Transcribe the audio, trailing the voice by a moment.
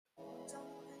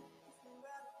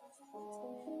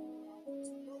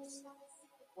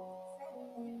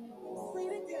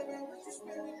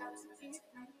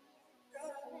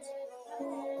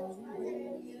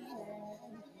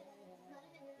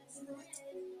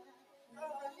It's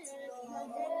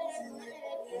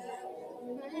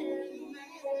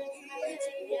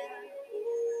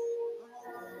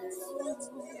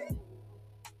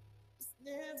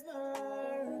never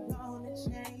gonna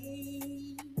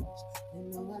change. You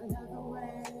know I love the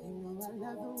way,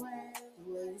 the way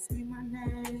you scream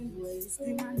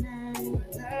my name,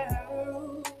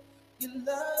 girl. Your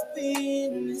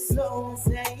loving is so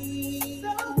insane. I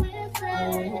wanna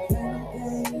play no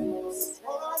games.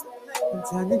 I'm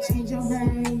trying to change your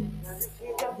name,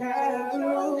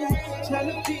 girl. Trying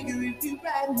to figure if you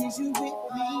riding, is you with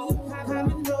me? Come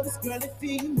and notice, girl, if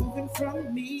you moving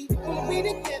from me. When we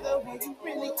together, when you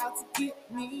really out to get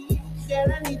me?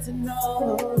 Girl, I need to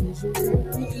know, is you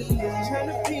with me? Trying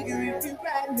to figure if you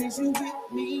riding, is you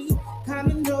with me? Come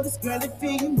and notice, girl, if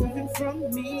you moving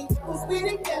from me. When we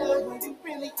together, when you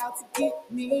really out to get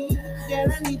me?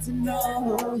 Girl, I need to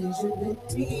know, is you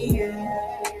with me?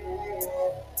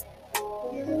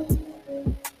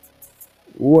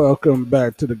 Welcome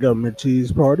back to the Government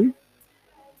Cheese Party.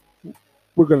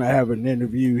 We're going to have an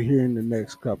interview here in the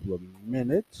next couple of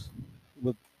minutes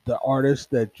with the artist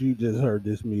that you just heard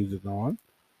this music on.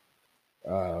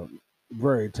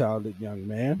 Very talented young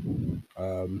man.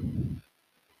 A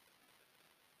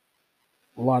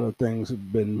lot of things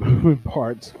have been moving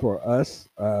parts for us.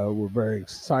 We're very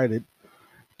excited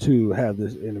to have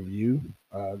this interview.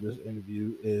 This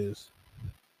interview is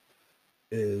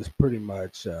pretty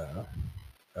much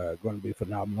going to be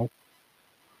phenomenal.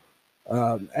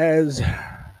 As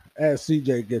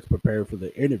CJ gets prepared for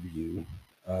the interview,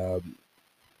 um,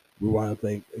 we want to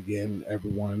thank again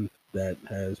everyone that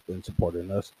has been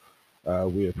supporting us.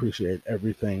 We appreciate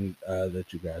everything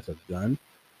that you guys have done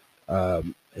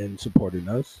in supporting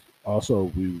us.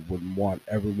 Also, we would want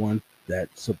everyone that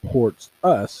supports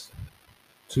us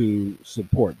to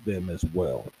support them as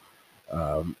well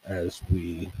as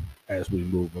we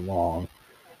move along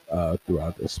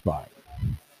throughout this spot.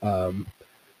 Um,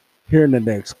 Here in the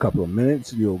next couple of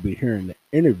minutes, you'll be hearing the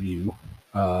interview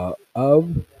of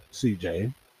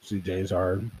CJ. CJ is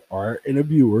our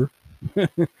interviewer,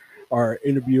 our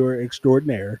interviewer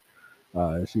extraordinaire.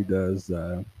 She does.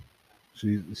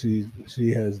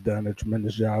 She has done a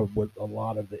tremendous job with a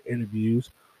lot of the interviews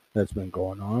that's been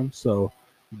going on. So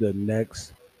the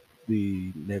next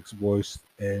the next voice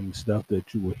and stuff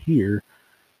that you will hear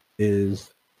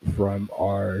is from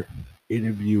our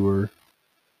interviewer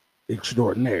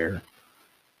extraordinaire,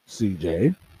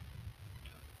 CJ.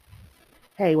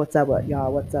 Hey,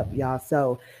 y'all? What's up, y'all?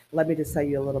 So, let me just tell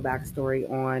you a little backstory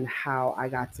on how I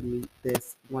got to meet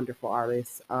this wonderful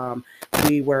artist.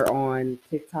 We were on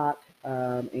TikTok,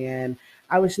 and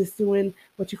I was just doing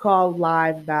what you call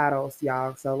live battles,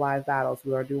 y'all. So, live battles.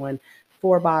 We were doing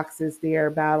four boxes there,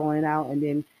 battling out, and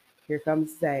then here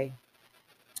comes Zay,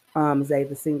 Zay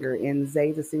the singer, and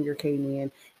Zay the singer came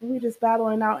in, and we just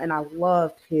battling out, and I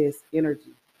loved his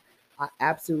energy. I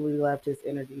absolutely loved his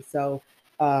energy. So.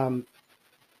 Um,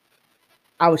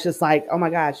 I was just like, oh my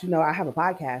gosh, I have a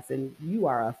podcast and you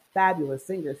are a fabulous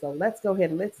singer. So let's go ahead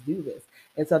and let's do this.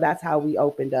 And so that's how we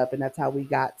opened up and that's how we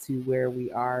got to where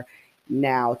we are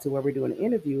now, to where we're doing an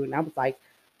interview. And I was like,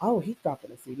 oh, he's dropping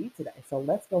a CD today. So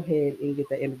let's go ahead and get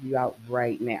the interview out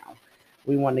right now.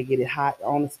 We want to get it hot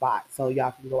on the spot so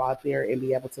y'all can go out there and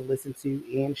be able to listen to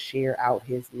and share out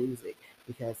his music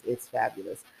because it's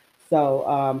fabulous.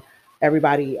 So,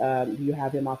 everybody, do you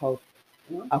have him off host?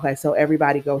 Okay, so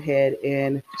everybody go ahead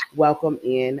and welcome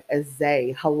in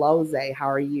Zay. Hello, Zay. How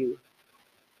are you?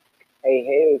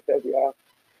 Hey, what's up, y'all?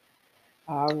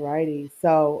 All righty.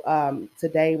 So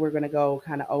today we're going to go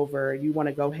kind of over. You want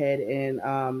to go ahead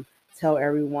and tell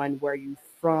everyone where you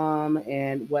from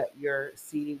and what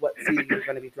CD you're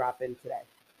going to be dropping today.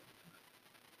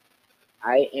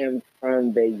 I am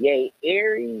from the Whoop,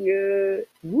 Bay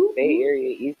whoop.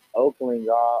 Area, East Oakland,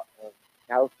 y'all,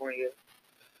 California.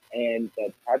 And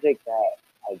the project that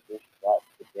I just dropped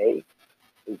today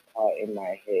is called In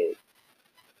My Head.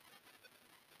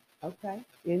 Okay,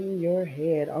 in your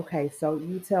head. Okay, so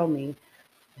you tell me,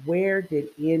 where did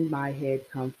In My Head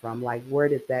come from? Like, where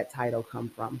did that title come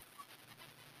from?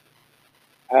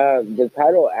 The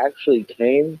title actually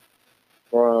came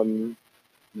from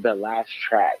the last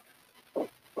track.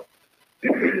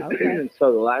 Okay.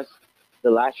 So the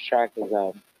last track is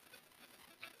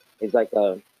like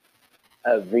a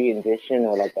rendition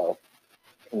or like a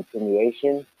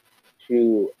continuation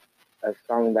to a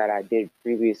song that I did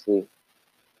previously,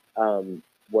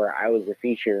 where I was a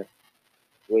feature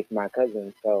with my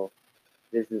cousin. So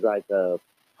this is like a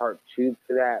part two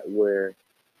to that where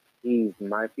he's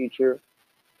my feature,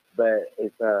 but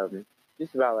it's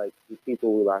just about like the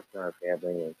people we lost in our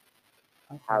family and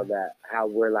Okay. how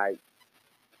we're like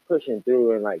pushing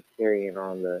through and like carrying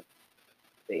on the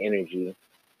energy.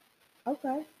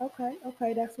 Okay.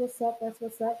 That's what's up. That's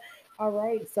what's up. All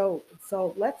right. So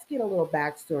let's get a little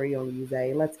backstory on you,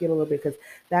 Zay. Let's get a little bit because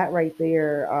that right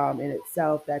there, in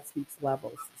itself, that speaks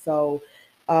levels. So,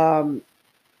 um,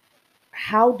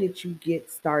 how did you get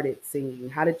started singing?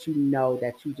 How did you know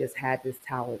that you just had this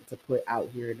talent to put out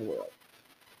here in the world?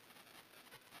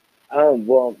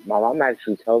 Well, my mom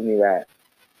actually told me that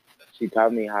she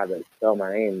taught me how to spell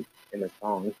my name in a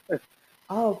song.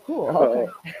 Oh, cool. So,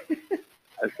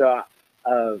 Okay. so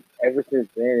ever since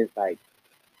then, it's like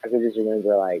I could just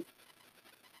remember like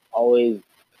always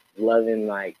loving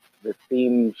like the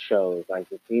theme shows, like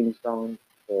the theme songs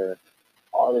for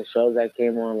all the shows that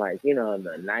came on, like in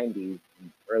the '90s,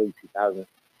 and early 2000s.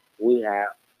 We had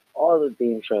all the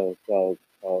theme shows, so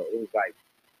it was like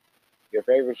your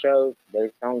favorite shows.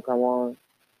 Their song come on,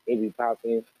 it be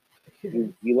popping.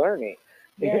 You learn it.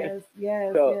 Yes,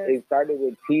 yes, So yes. it started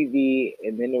with TV,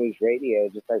 and then it was radio,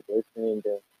 just like listening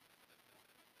to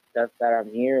stuff that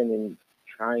I'm hearing and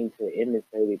trying to imitate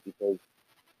it because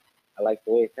I like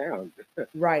the way it sounds.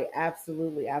 Right,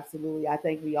 absolutely, absolutely. I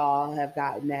think we all have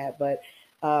gotten that, but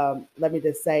let me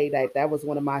just say that that was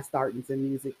one of my startings in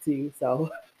music too. So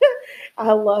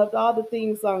I loved all the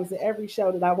theme songs to every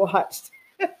show that I watched.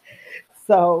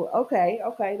 So okay,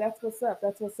 that's what's up.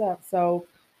 That's what's up. So,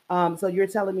 so you're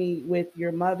telling me with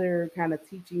your mother kind of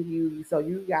teaching you, so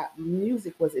you got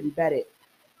music was embedded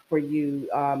for you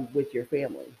with your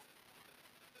family.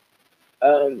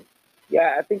 um,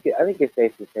 yeah, I think it's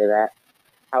safe to say that.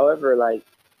 However, like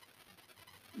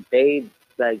they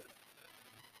like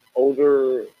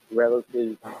older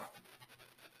relatives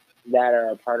that are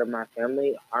a part of my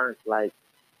family aren't like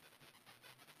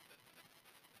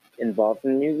involved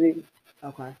in music,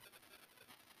 Okay,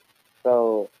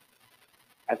 so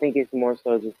I think it's more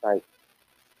so just like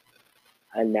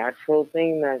a natural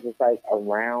thing that's just like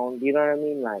around. You know what I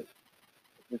mean? Like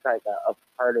it's just like a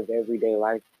part of everyday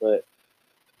life. But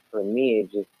for me,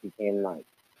 it just became like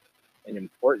an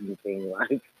important thing.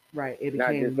 Like right. It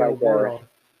not became just your like a world.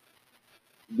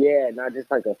 yeah, not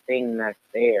just like a thing that's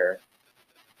there.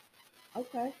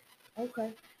 Okay.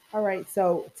 Okay. All right.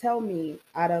 So tell me,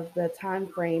 out of the time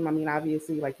frame, I mean,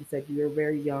 obviously, like you said, you were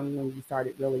very young when you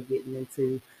started really getting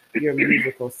into your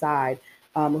musical side.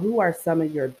 Who are some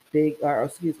of your big, or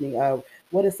excuse me,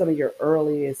 what are some of your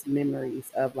earliest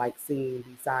memories of like singing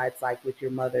besides like with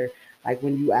your mother, like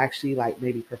when you actually like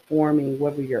maybe performing?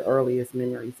 What were your earliest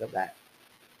memories of that?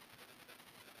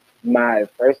 My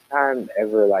first time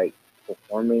ever like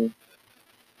performing,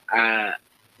 I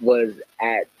was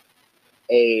at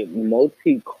a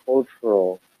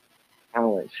multicultural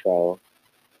talent show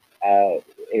uh,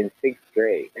 in sixth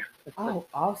grade. Oh,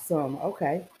 awesome.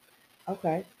 Okay.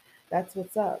 Okay. That's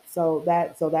what's up. So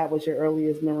that was your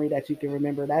earliest memory that you can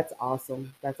remember. That's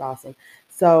awesome. That's awesome.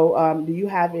 So do you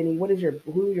have any what is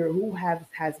who have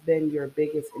has been your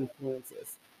biggest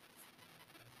influences?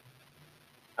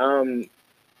 Um,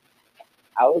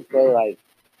 I would say like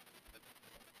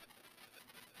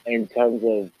in terms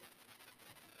of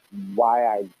why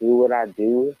I do what I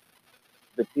do,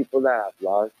 the people that I've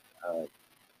lost uh,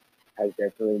 has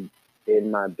definitely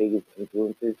been my biggest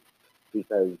influences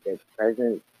because their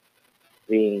presence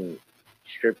being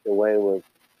stripped away was,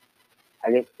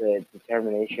 I guess, the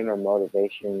determination or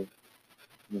motivation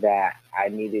that I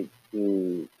needed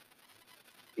to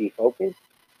be focused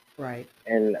Right.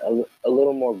 and a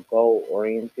little more goal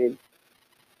oriented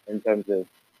in terms of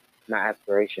my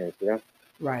aspirations.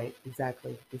 Right.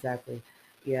 Exactly. Exactly.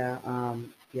 Yeah.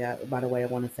 Yeah. By the way, I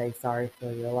want to say sorry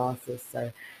for your losses,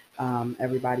 sir.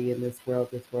 Everybody in this world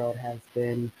has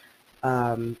been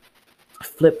um,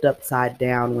 flipped upside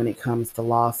down when it comes to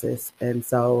losses, and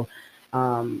so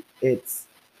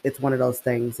it's one of those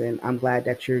things. And I'm glad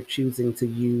that you're choosing to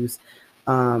use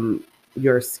um,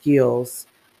 your skills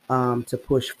to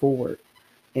push forward,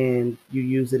 and you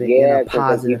use it in a Yeah, because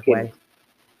like positive way.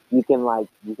 you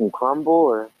can crumble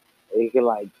or you can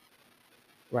like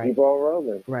Right, keep on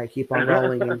rolling. right. Keep on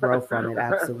rolling and grow from it.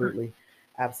 Absolutely,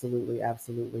 absolutely,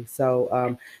 absolutely.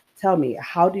 So, tell me,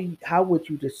 how would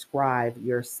you describe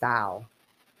your style?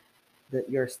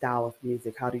 Your style of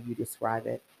music. How do you describe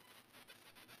it?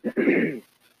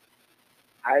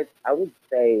 I would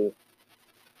say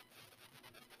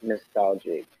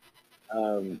nostalgic,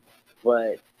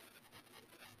 but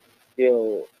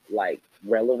still like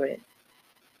relevant.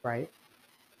 Right.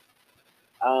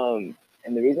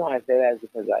 And the reason why I say that is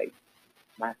because like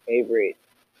my favorite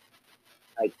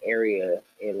like area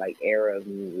and like era of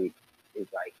music is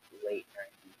like late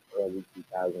 '90s, early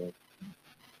 2000s,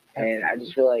 and I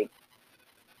just Absolutely. feel like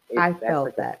I that's felt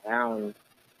like a that. sound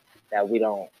that we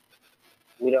don't.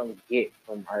 we don't get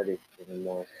from artists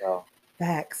anymore. So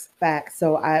Facts, facts.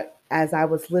 So as I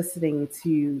was listening to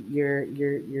your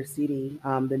CD,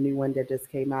 the new one that just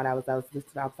came out, I was listening.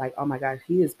 I was like, oh my gosh,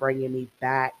 he is bringing me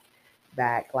back,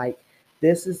 back. Like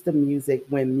this is the music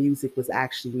when music was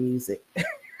actually music.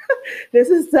 This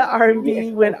is the yeah,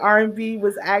 R&B when R&B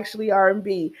was actually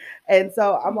R&B. And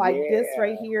so I'm like, this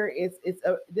right yeah, here is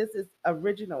this is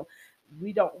original.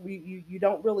 We don't you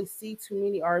don't really see too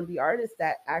many R&B artists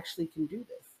that actually can do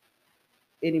this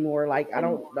anymore. Like I and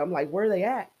don't. I'm like, where are they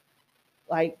at?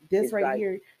 Like this it's right like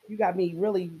here, you got me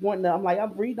really wanting to. I'm like,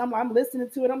 I'm reading. I'm listening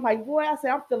to it. I'm like, boy, I say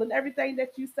I'm feeling everything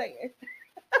that you saying.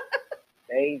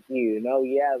 thank you. No,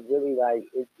 yeah, really, like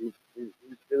it's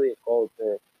really a goal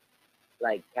to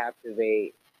like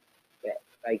captivate that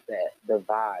like the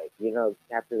vibe,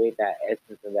 captivate that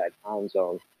essence of that time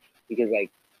zone. Because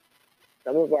like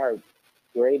some of our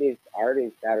greatest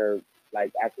artists that are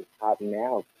like at the top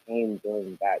now came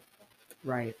during that time.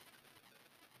 Right.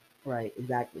 Right.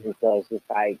 Exactly. And so it's just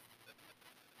like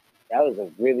that was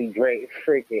a really great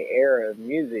freaking era of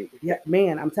music. Yeah,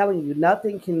 man. I'm telling you,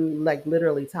 nothing can like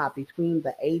literally top between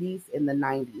the '80s and the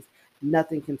 '90s.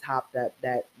 Nothing can top that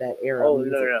era of Oh no,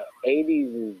 music. no,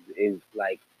 80s is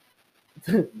like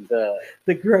the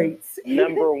The greats.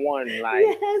 number one. Like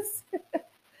Yes.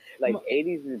 like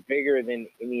 80s is bigger than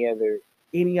any other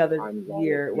Any other time zone of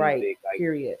year, right? music. Like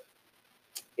Period.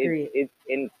 it's Period. it's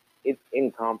in it's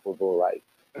incomparable. Like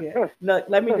Yeah. Look,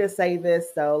 let me just say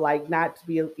this though, like not to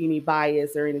be any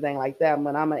bias or anything like that,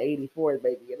 but I'm an '84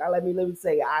 baby, and let me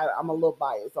say I'm a little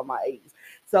biased on my '80s.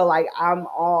 So like I'm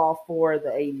all for the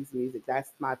 '80s music.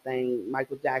 That's my thing.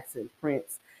 Michael Jackson,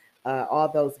 Prince, all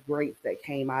those greats that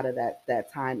came out of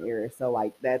that time era. So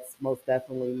like that's most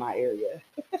definitely my area.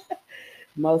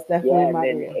 Most definitely yeah, and my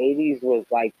then area. 80s was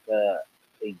like the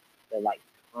like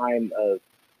time of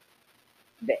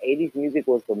the 80s music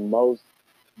was the most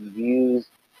used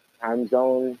time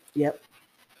zone Yep.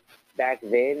 back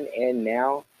then and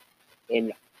now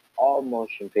in all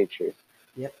motion pictures.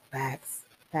 Yep, facts,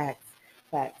 facts,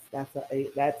 facts.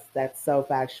 That's so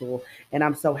factual, and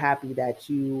I'm so happy that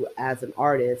you, as an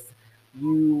artist,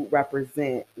 you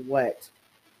represent what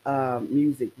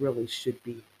music really should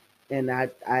be. And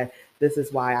I, this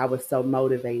is why I was so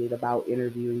motivated about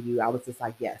interviewing you. I was just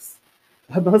like, yes,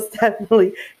 I most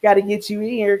definitely got to get you in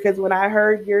here because when I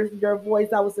heard your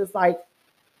voice, I was just like,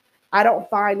 I don't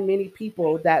find many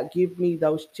people that give me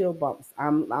those chill bumps.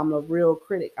 I'm a real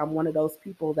critic. I'm one of those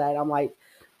people that I'm like,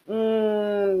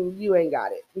 you ain't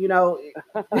got it, you know.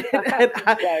 And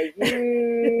Like,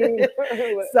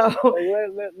 so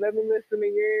let me listen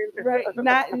right, again.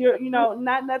 not you know,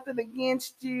 not nothing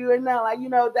against you, and not like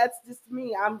that's just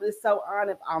me. I'm just so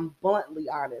honest. I'm bluntly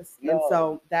honest, and No, so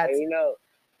and that's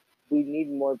we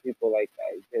need more people like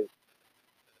that because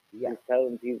yeah, just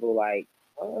telling people like,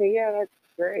 oh yeah, that's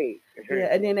great.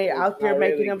 yeah. And then they It's out not there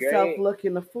making really themselves great.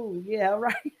 looking a fool. Yeah,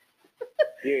 right.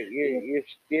 Yeah. You're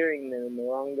steering them in the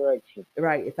wrong direction.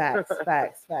 Right, facts,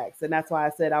 facts, facts. And that's why I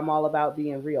said I'm all about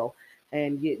being real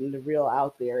and getting the real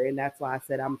out there. And that's why I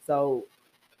said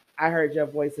I heard your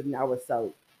voice and I was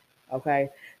so, okay.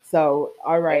 So,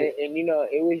 all right. And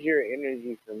it was your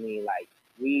energy for me. Like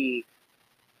we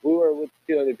were with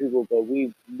two other people, but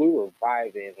we were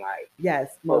vibing like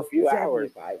Yes, for a most few definitely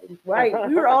hours. vibing. Right.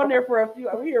 We were on there for a few,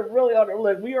 we were really on there.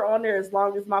 Look, we were on there as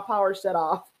long as my power shut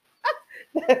off.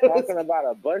 That was Talking about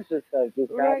a bunch of stuff,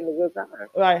 just right. having a good time.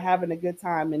 Right. Having a good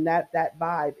time. And that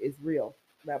vibe is real.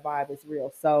 That vibe is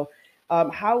real. So,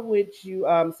 how would you,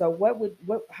 so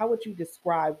how would you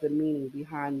describe the meaning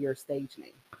behind your stage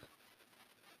name?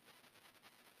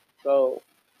 So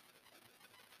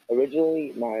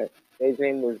originally my stage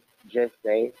name was Just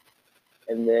Say,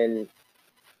 and then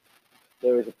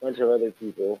there was a bunch of other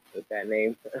people with that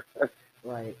name,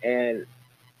 Right. and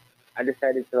I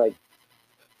decided to like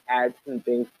add some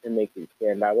things to make it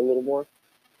stand out a little more.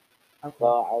 So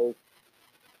Okay.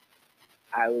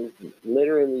 I was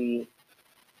literally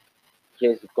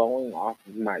just going off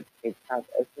of my TikTok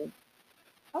essence,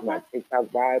 my Okay. TikTok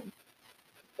vibe.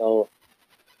 So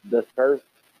the first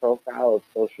profile of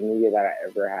social media that I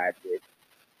ever had with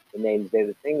the name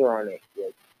David Singer on it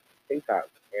was TikTok,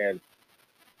 and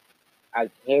I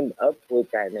came up with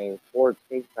that name for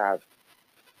TikTok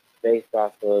based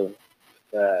off of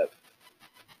the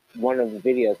one of the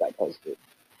videos I posted,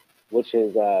 which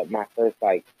is my first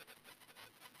like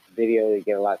video to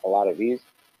get like a lot of views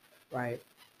Right.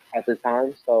 at the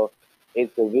time. So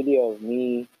it's a video of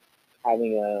me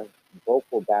having a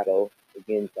vocal battle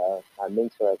against my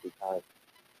mentor at the time,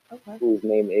 Okay. whose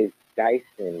name is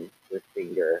Dyson the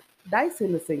singer.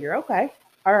 Dyson the singer. Okay.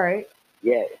 All right.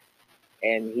 Yeah,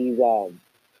 and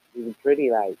he's a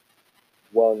pretty like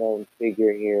well known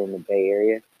figure here in the Bay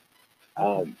Area.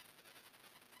 Okay. Um,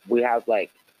 we have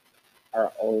like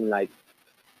our own like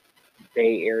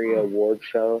Bay Area award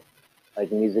show,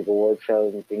 like music award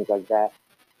shows and things like that.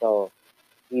 So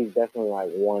he's definitely like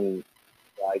won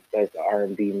like best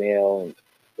R&B male and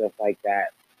stuff like that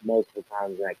multiple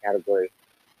times in that category.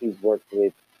 He's worked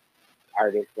with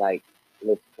artists like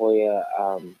Latoya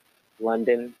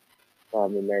London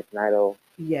from American Idol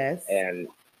Yes. and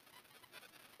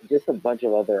just a bunch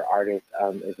of other artists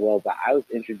as well. But I was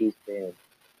introduced to him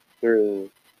through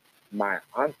my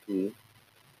auntie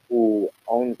who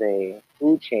owns a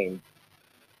food chain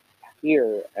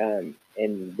here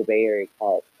in the Bay Area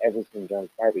called Everson Jones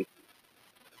Barbecue.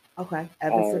 Okay.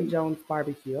 Everson Um, Jones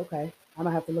Barbecue. Okay. I'm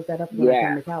gonna have to look that up when I come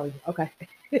yeah, to Cali. Okay.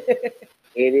 it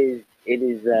is.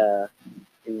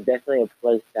 It's definitely a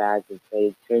place that I can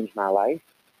say changed my life,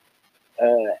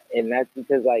 and that's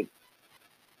because like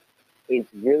it's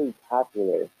really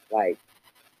popular. Like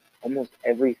almost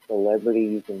every celebrity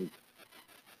you can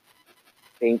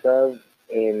think of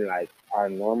in like our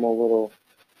normal little,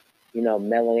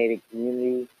 melanated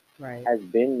community Right. has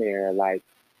been there. Like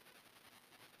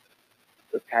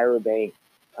Tyra Banks,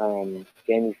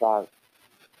 Jamie Foxx,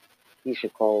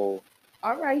 Keisha Cole,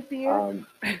 All right, dear. um,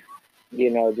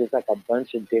 just like a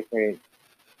bunch of different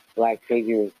black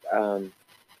figures.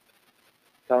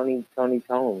 Tony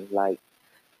Tone, like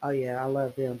Oh yeah, I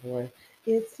love them, boy.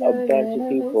 It's a your bunch of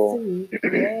people. anniversary.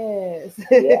 Yes.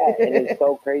 Yeah, and it's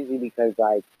so crazy because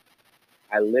like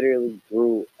I literally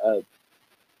grew up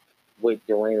with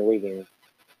Dwayne Wiggins,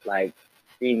 like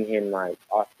seeing him like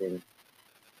often,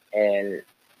 and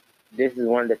this is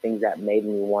one of the things that made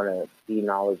me want to be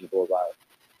knowledgeable about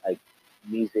like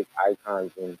music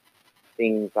icons and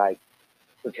things like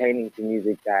pertaining to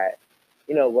music that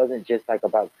wasn't just like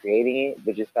about creating it,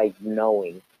 but just like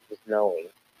knowing, just knowing,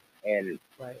 and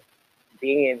Right.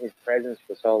 being in his presence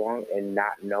for so long and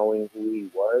not knowing who he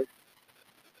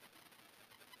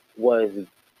was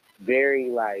very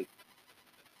like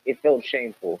it felt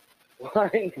shameful.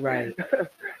 Like Right.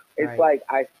 it's Right. like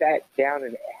I sat down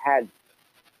and had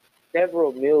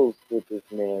several meals with this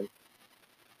man,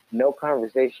 no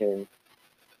conversation,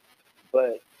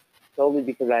 but solely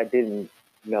because I didn't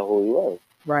know who he was.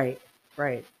 Right.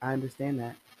 Right. I understand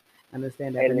that. I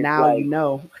understand that. But And it's now you like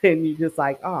know, and you're just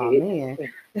like, oh it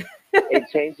man. it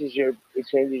changes your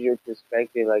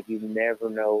perspective. Like you never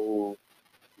know who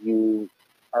you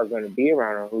are going to be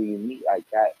around or who you meet. Like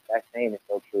that saying is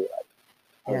so true. Like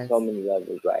on Yes. so many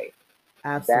levels. Like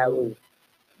that was Absolutely.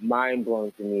 mind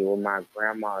blowing to me when my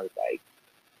grandma was like,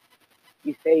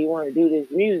 "You say you want to do this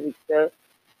music stuff.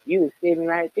 You was sitting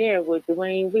right there with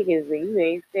Dwayne Wiggins and you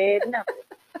ain't said nothing."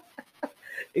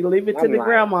 You leave it to I'm the like,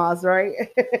 grandmas, right?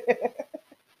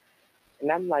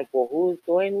 "Well, who's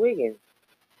Dwayne Wiggins?"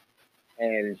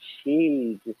 And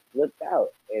she just flipped out,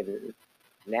 and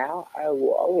now I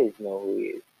will always know who he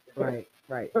is. Right,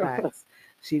 right. Facts.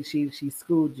 She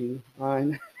schooled you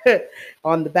on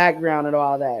on the background and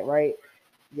all that, right?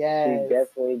 She Yes.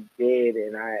 definitely did,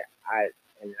 and I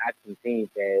continued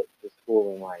that to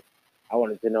school, and like I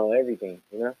wanted to know everything.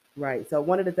 Right. So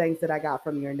one of the things that I got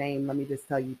from your name, let me just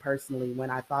tell you personally, when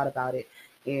I thought about it,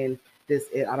 and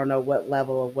I don't know what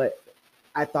level of what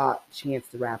I thought Chance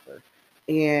the Rapper.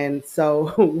 And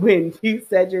so when you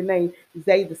said your name,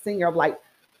 Zay the singer, I'm like,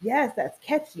 yes, that's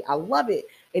catchy. I love it.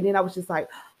 And then I was just like,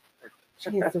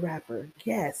 Chance the Rapper,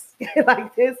 yes,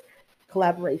 like this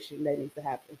collaboration that needs to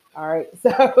happen. All right. So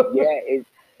Yeah,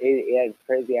 it's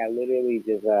crazy. I literally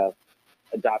just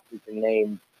adopted the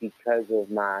name because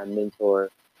of my mentor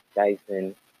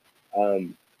Dyson,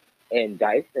 um, and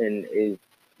Dyson is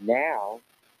now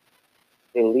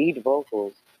the lead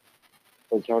vocals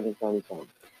for Tony Tone.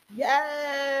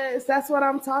 yes, that's what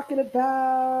I'm talking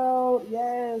about.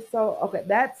 Yes. So, okay,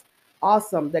 that's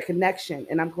awesome. The connection.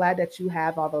 And I'm glad that you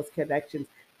have all those connections.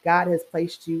 God has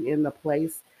placed you in the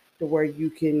place to where you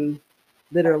can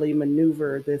literally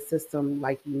maneuver the system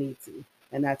like you need to.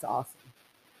 And that's awesome.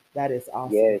 That is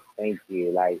awesome. Yes, thank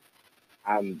you. Like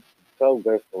I'm so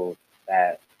grateful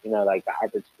that like the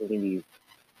opportunities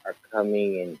are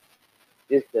coming and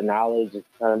just the knowledge is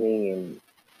coming and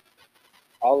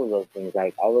all of those things.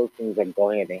 Like all those things that go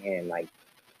hand in hand. Like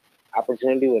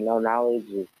opportunity with no knowledge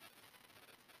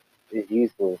is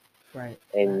useless, Right.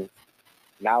 and Facts.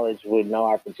 knowledge with no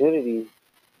opportunity is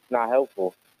not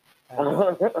helpful.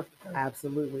 Facts.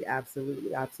 Absolutely,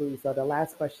 absolutely, absolutely. So the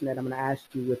last question that I'm going to ask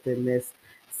you within this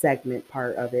segment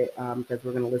part of it, because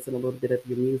we're going to listen a little bit of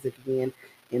your music again,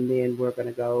 and then we're going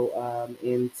to go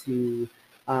into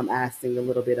asking a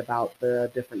little bit about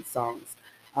the different songs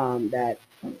that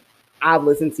I've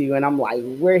listened to, and I'm like,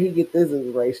 where he get this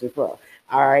inspiration from?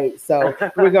 All right, so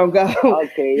we're gonna go.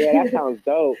 Okay, yeah, that sounds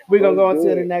dope. We're gonna Let's go do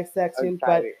into the it. next I'm section, but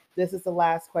excited. this is the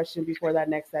last question before that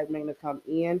next segment to come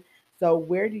in. So,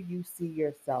 where do you see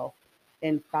yourself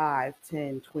in 5,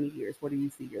 10, 20 years? Where do you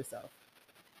see yourself?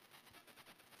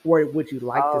 Where would you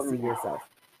like to see Um, yourself?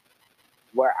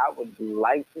 where I would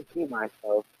like to see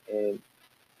myself and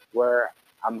where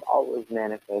I'm always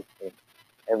manifesting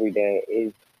every day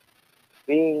is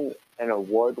being an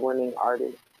award-winning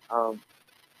artist, um,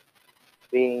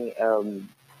 being an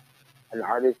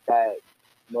artist that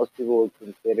most people would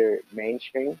consider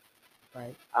mainstream.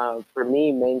 Right, For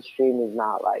me, mainstream is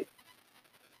not like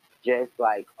just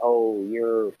like, oh,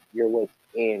 you're what's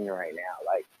in right now.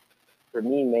 Like for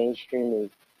me, mainstream is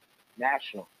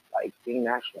national, like being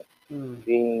national, mm,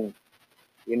 being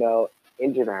you know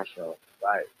international,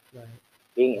 like right,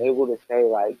 being able to say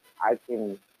like I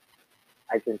can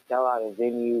sell out a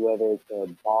venue, whether it's a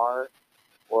bar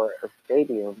or a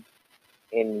stadium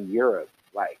in Europe,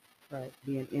 right.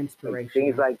 Being like things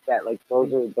inspirational. like that. Like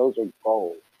Be, those are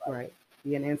goals. Like right.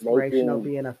 Being inspirational.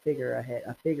 making Being a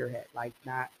figurehead, like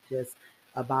not just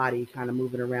a body kind of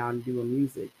moving around doing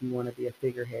music. You want to be a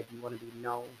figurehead. You want to be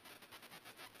known.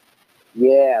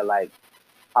 yeah, like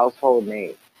household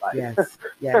names. Like Yes,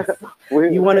 yes.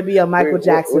 we You want to be a Michael we're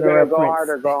Jackson or a gonna go hard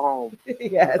Prince. or go home.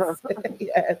 Yes,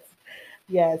 yes,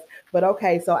 yes. But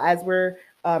okay, so as we're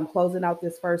closing out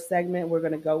this first segment, we're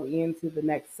going to go into the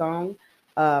next song.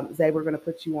 Zay, we're going to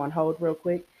put you on hold real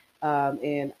quick.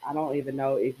 And I don't even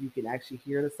know if you can actually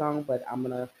hear the song, but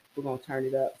we're gonna turn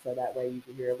it up so that way you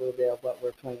can hear a little bit of what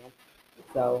we're playing.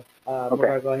 So we're Okay.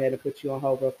 gonna go ahead and put you on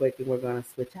hold real quick, and we're gonna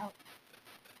switch out.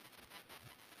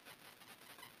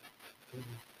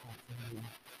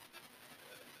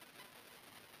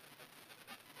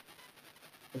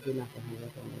 If you're not gonna hear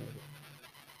it, don't worry.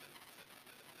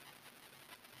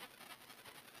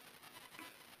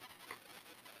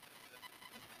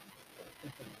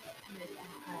 Live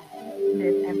Empire.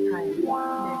 Live Empire.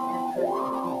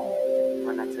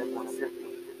 When I took one sip,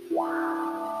 these were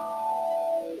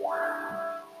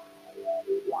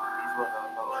the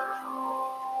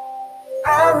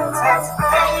I'm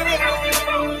intoxicated.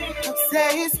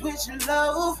 Obsessed with your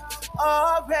love.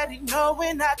 Already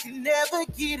knowing I can never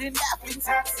get enough.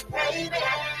 Intoxicated.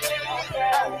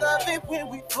 I love it when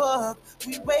we fuck.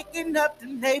 We waking up the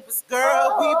neighbors,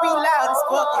 girl. We be loud as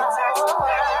fuck.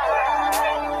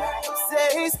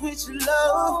 Obsessed with your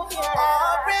love.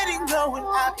 Already knowing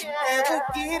I can never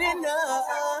get enough.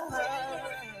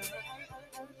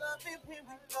 I love it when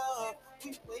we fuck.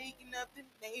 We waking up the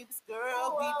neighbors,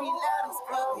 girl. We be loud as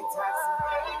fuck,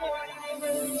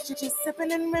 intoxicated. Just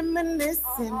sipping and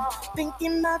reminiscing,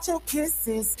 thinking about your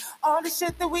kisses, all the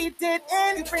shit that we did.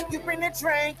 And you bring the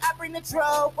drink, I bring the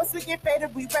drug. Once we get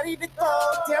faded, we ready to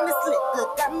go. Damn, this liquor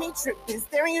got me tripping,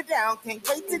 staring you down. Can't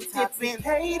wait to dip in.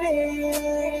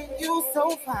 Hating, you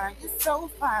so fine, you so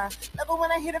fine. Love it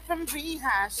when I hit it from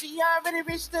behind. She already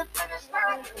reached the finish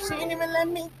line. She ain't even let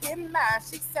me get mine.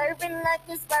 She serving like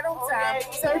it's right on time,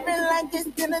 serving like it's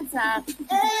dinner time. And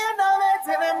you know that's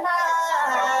dinner mine.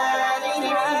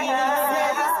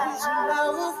 Says you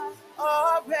love,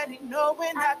 already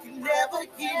knowing I can never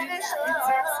get enough.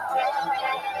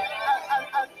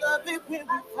 I love it when we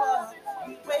fuck.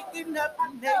 We waking up the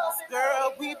neighbors,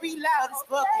 girl. We be loud as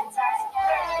fuck.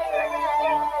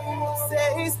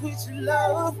 Says with your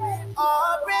love,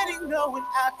 already knowing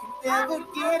I can never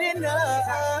get enough. I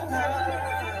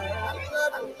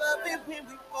love it when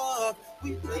we fuck.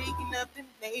 We waking up the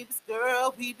neighbors,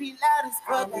 girl. We be loud as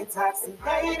fuck. Intoxicated. I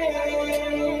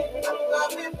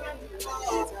love it when we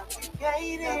fuck.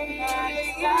 Intoxicated.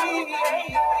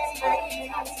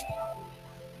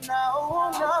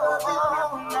 No, no,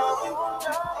 no, no,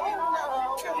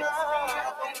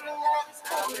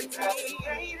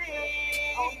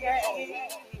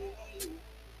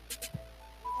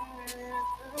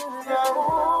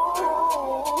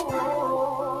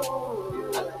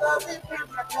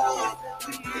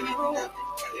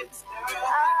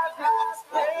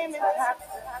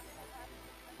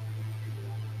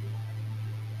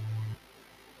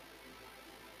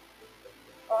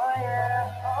 oh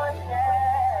yeah, oh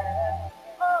yeah.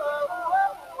 Oh, oh, oh,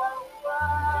 oh.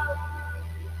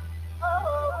 Oh,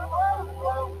 oh,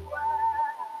 oh,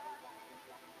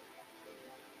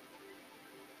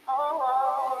 oh,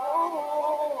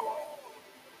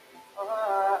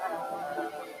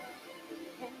 oh.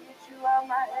 Can't get you out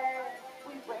my head.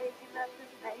 We waking up the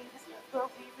neighbors, but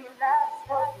we be loud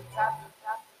for the top.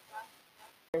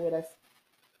 Here with us.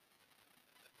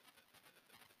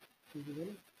 Can you hear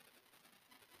me?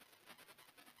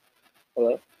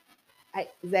 Hello.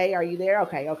 Zay, are you there?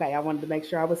 Okay, okay. I wanted to make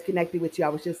sure I was connected with you. I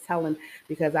was just telling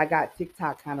because I got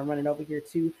TikTok kind of running over here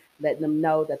too, letting them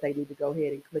know that they need to go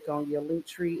ahead and click on your link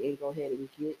tree and go ahead and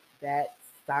get that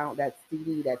that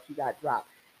CD that you got dropped.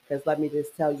 Because let me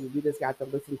just tell you, we just got to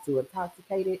listen to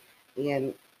Intoxicated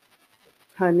and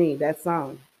honey, that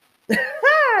song.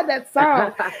 That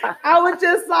song. I was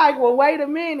just like, well, wait a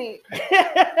minute.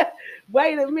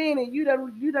 Wait a minute. You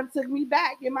done took me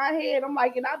back in my head. I'm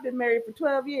like, and I've been married for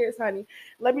 12 years, honey.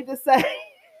 Let me just say,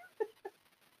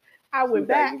 I She's went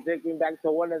like, back. you took me back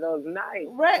to one of those nights.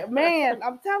 Right, man,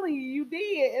 I'm telling you, you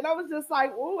did. And I was just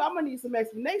like, oh, I'm gonna need some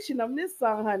explanation on this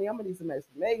song, honey. I'm gonna need some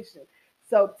explanation.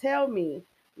 So tell me,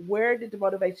 where did the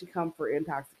motivation come for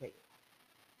Intoxicated?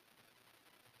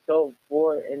 So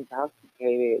for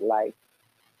Intoxicated, like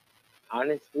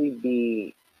honestly,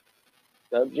 the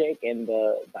subject and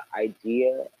the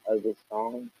idea of the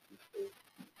song,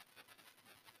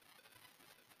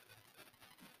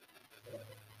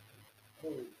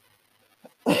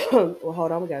 Well,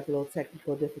 hold on, we got a little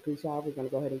technical difficulty, y'all. We're gonna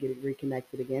go ahead and get it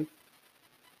reconnected again.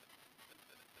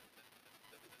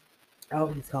 Oh,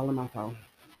 he's calling my phone.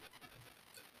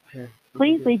 Here.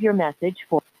 Please leave your message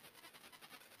for.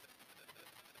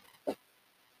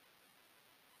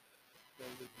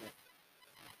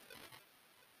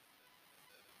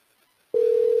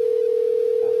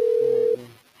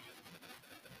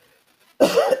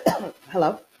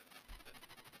 Hello.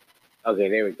 okay,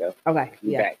 there we go. Okay.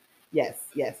 You Yeah. back. Yes.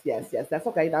 Yes. Yes. Yes. That's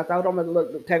okay. That's all. I'm gonna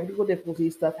look. The technical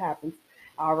difficulties stuff happens.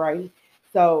 All right.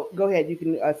 So go ahead. You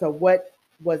can. So what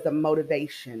was the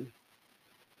motivation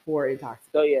for So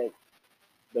intoxicated? yeah,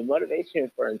 the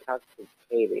motivation for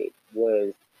Intoxicated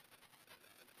was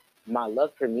my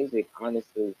love for music,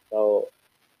 honestly. So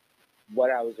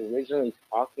what I was originally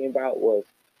talking about was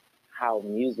how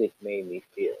music made me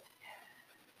feel.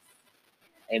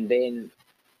 And then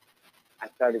I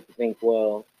started to think,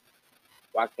 well,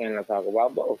 why can't I talk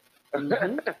about both?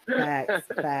 Mm-hmm. Facts.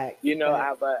 Facts. You know,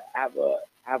 Facts.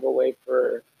 have a way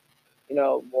for,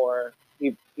 more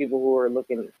people who are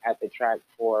looking at the track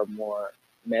for more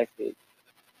message.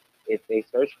 If they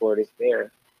search for it, it's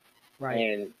there. Right.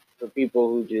 And for people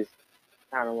who just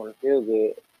kind of want to feel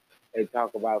good, they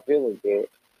talk about feeling good.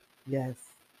 Yes.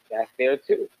 That's there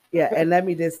too. Yeah. And let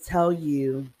me just tell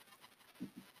you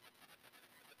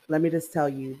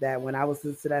that when I was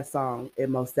listening to that song, it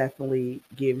most definitely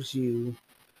gives you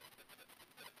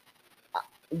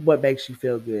what makes you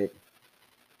feel good.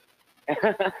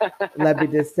 Let me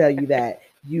just tell you that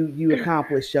you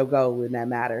accomplished your goal in that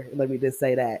matter. Let me just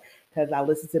say that because I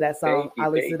listened to that song. Thank I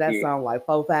you, listened to thank that you. song like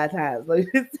 4, 5 times. Let me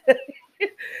just tell you,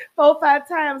 4, 5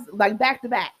 times, like back to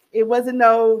back. It wasn't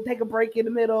no take a break in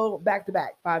the middle, back to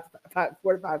back, 4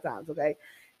 to 5 times. Okay,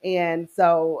 and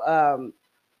so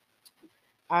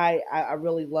I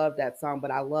really love that song,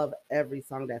 but I love every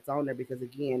song that's on there because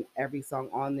again, every song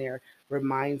on there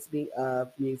reminds me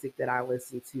of music that I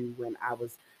listened to when I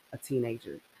was a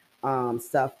teenager.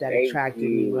 Stuff that Thank attracted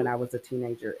me when you. I was a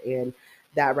teenager. And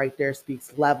that right there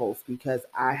speaks levels because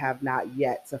I have not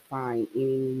yet to find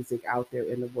any music out there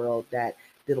in the world that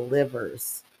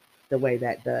delivers the way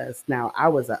that does. Now, I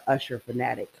was a Usher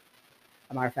fanatic.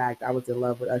 A matter of fact, I was in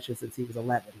love with Usher since he was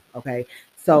 11. Okay,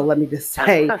 so let me The just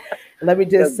say,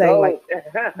 like, goat.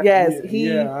 yes, Yeah,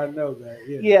 he, I know that.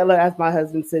 Yeah. yeah. Look, that's my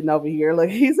husband sitting over here. Look,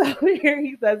 he's over here.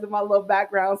 He does my little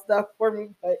background stuff for me,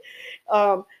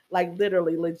 but like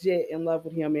literally, legit in love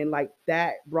with him, and like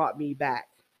that brought me back.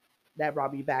 That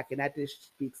brought me back, and that just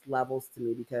speaks levels to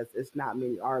me because it's not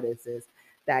many artists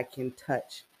that can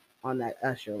touch on that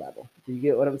Usher level. Do you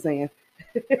get what I'm saying?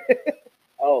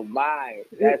 Oh my,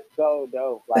 that's so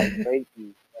dope. Like, thank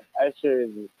you. And Usher is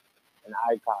an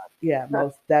Yeah, icon.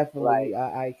 most definitely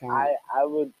Like, icon. I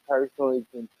would personally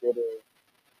consider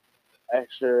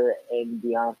Usher and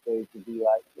Beyonce to be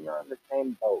like, in the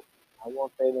same boat. I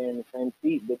won't say they're in the same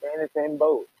seat, but they're in the same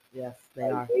boat. Yes, they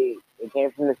Like are. they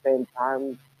came from the same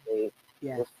time. They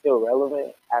Yes, were still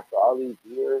relevant after all these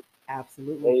years.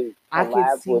 absolutely. They I can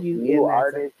collab see with you new in that.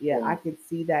 artists Yeah, I and can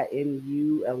see that in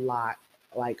you a lot.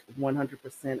 Like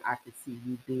 100%, I could see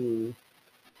you being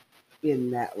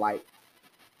in that. Like,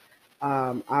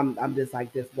 I'm just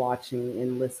like just watching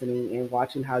and listening and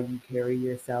watching how you carry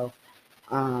yourself.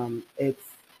 Um, it's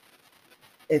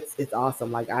it's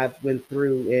awesome. Like I've went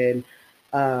through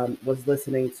and was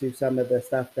listening to some of the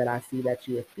stuff that I see that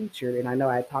you have featured, and I know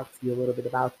I talked to you a little bit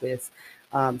about this,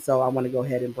 so I want to go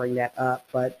ahead and bring that up.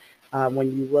 But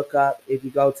when you look up, if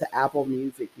you go to Apple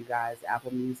Music, you guys,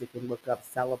 Apple Music, and look up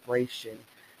 "Celebration,"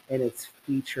 and it's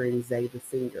featuring Zay the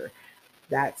singer.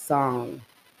 That song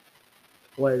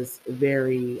was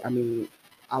very. I mean,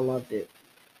 I loved it.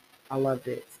 I loved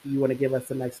it. You want to give us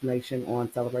some explanation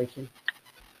on Celebration?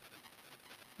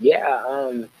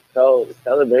 Yeah, so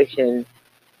Celebration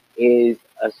is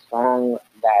a song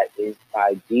that is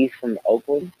by D from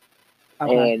Oakland.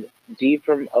 Okay. And D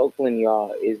from Oakland,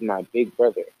 y'all, is my big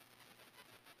brother.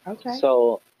 Okay.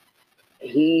 So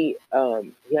he has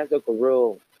like a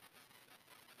real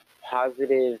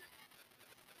positive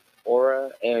aura,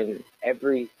 and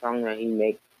every song that he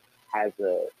makes has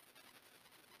a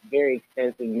very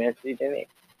extensive message in it.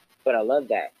 But I love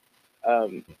that.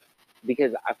 Um,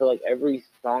 because I feel like every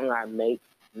song I make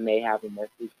may have a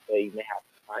message, but you may have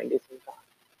to find it sometimes.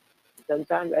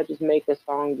 Sometimes I just make a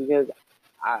song because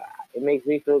I it makes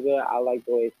me feel good. I like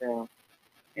the way it sounds,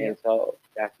 Yeah. and so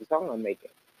that's the song I'm making.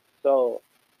 So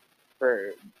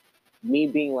for me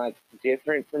being like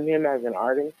different from him as an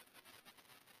artist,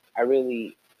 I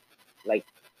really like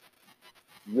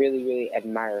really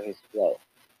admire his flow.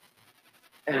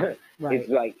 Right. It's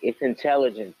like it's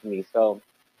intelligent to me. So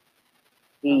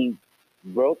Oh, he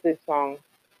wrote this song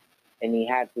and he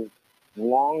had this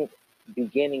long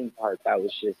beginning part that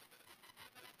was just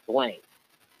blank.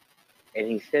 And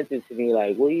he sent it to me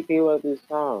like, "What do you think about this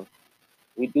song?"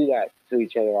 We do that to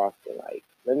each other often. Like,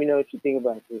 let me know what you think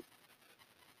about this.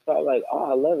 So I'm like, "Oh,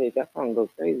 I love it. That song goes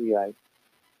crazy." Like,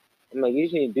 I'm like, "You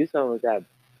should do something with that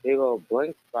big old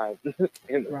blank spot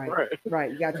in the right. front."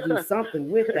 Right. You got to do something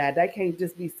with that. That can't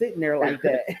just be sitting there like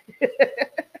that.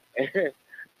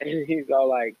 And he's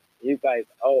like,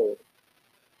 "Oh,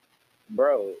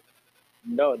 bro,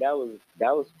 no, that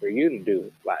was for you to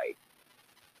do. Like,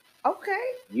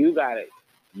 Okay. you gotta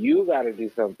do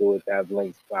something with that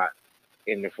blank spot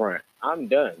in the front. I'm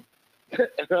done."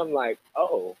 And I'm like,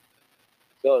 "Oh,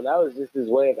 so that was just his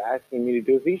way of asking me to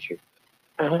do a feature."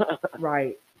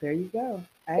 Right. There you go.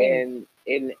 Hey. And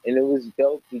it was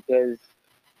dope because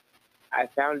I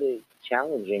found it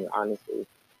challenging, honestly,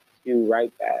 to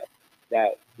write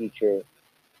that feature.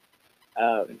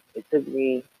 It took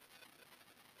me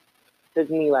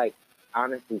like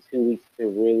honestly 2 weeks to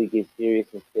really get serious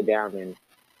and sit down and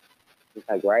just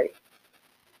like write.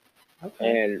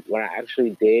 Okay. And when I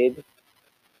actually did,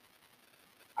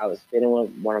 I was sitting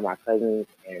with one of my cousins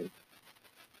and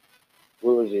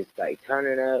we were just like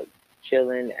turning up,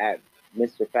 chilling at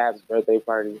Mr. Fab's birthday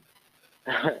party.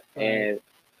 Right. And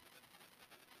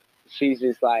she's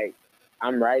just like,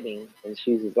 I'm writing, and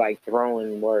she's just like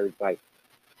throwing words like,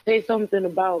 say something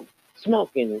about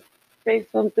smoking, say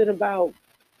something about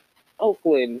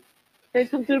Oakland, say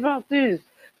something about this,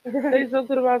 say Right.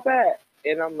 something about that.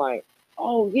 And I'm like,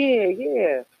 oh yeah,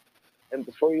 yeah. And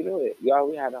before you know it, y'all,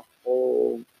 we had that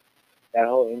whole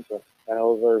intro, that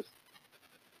whole verse.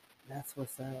 That's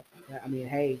what's up. I mean,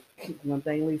 hey, one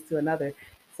thing leads to another.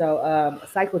 So,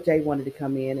 Cycle J wanted to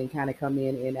come in and kind of come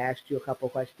in and ask you a couple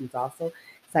of questions. Also,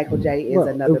 Cycle J is Well,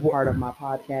 another part of my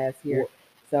podcast here.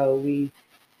 So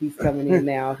he's coming in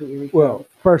now. Here he comes. well,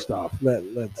 first off,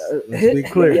 let's be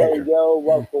clear Yo, here. yo,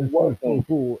 welcome, welcome.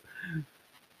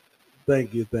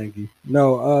 Thank you.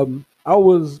 No, I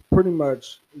was pretty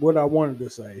much what I wanted to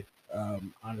say.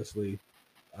 Honestly,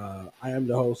 I am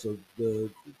the host of the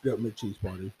Government Cheese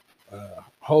Party.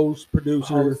 Host,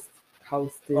 producer, Host,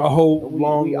 hostess. a whole We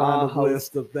long line all of host.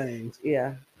 list of things.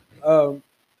 Yeah. Um,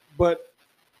 but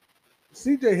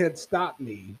CJ had stopped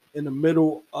me in the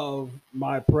middle of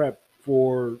my prep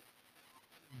for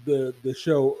the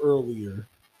show earlier,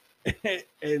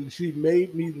 and she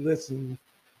made me listen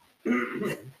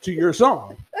to your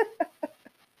song.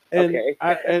 And Okay.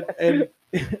 I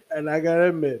and I gotta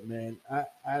admit, man,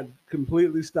 I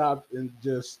completely stopped and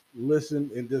just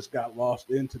listened and just got lost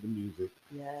into the music.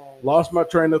 Yes. Lost my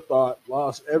train of thought,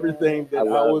 lost everything Yes. I that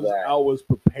love I that. was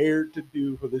prepared to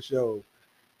do for the show.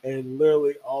 And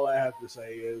literally all I have to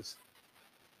say is,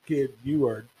 kid, you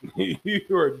are you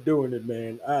are doing it,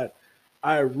 man.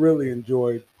 I really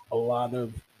enjoyed a lot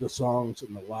of the songs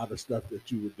and a lot of stuff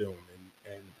that you were doing,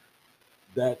 and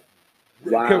that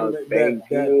Wow, coming thank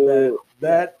you. Yeah.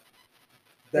 that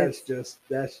It's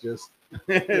that's just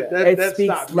Yeah, that it that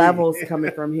speaks stopped me. levels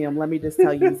coming from him. Let me just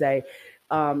tell you, Zay.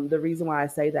 The reason why I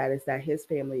say that is that his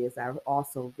family is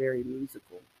also very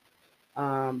musical,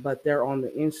 but they're on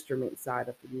the instrument side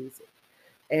of the music,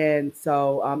 and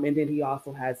so and then he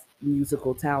also has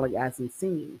musical talent as in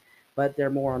singing, but they're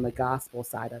more on the gospel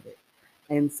side of it,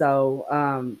 and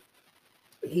so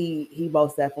he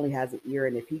most definitely has an ear,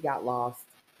 and if he got lost,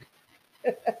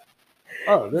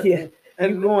 Oh, yeah, you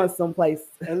and going someplace.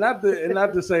 not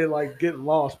to say like getting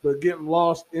lost, but getting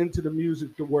lost into the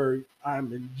music to where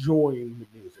I'm enjoying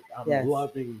the music. I'm Yes,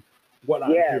 loving what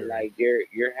I'm Yeah, hearing, like you're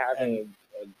and having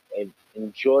an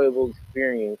enjoyable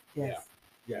experience yeah, yes,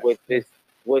 yes, with this yes.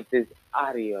 with this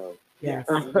audio. Yes,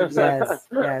 yes,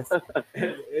 yes.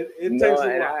 It No, takes a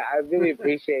and lot. I really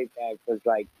appreciate that because,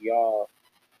 like, y'all,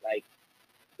 like,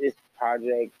 this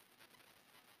project,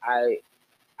 I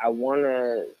I want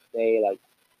to say, like,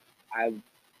 I've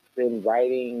been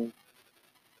writing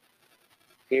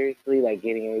seriously, like,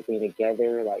 getting everything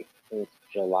together, like, since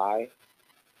July.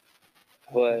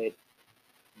 Okay. But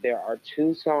there are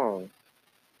two songs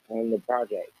on the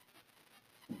project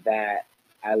that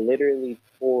I literally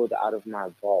pulled out of my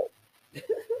vault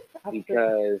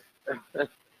because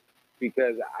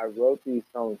because I wrote these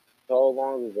songs so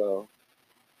long ago,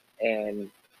 and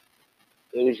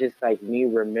it was just like me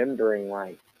remembering,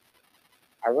 like,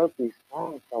 I wrote these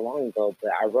songs so long ago,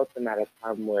 but I wrote them at a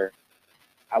time where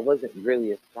I wasn't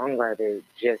really a songwriter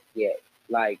just yet,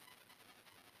 like,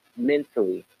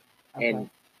 mentally Okay. and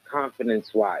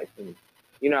confidence wise, and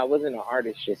I wasn't an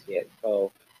artist just yet.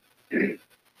 So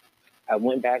I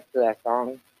went back to that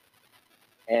song,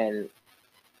 and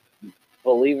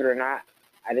believe it or not,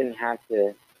 I didn't have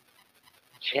to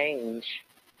change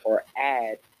or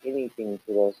add anything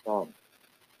to those songs.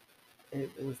 It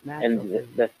was natural And for the, you.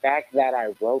 the fact that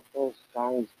I wrote those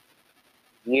songs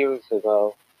years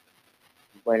ago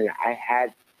when I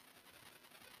had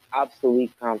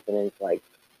obsolete confidence, like,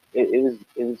 it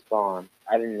was gone.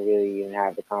 I didn't really even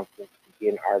have the confidence to be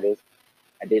an artist.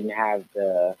 I didn't have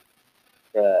the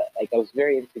like, I was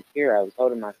very insecure. I was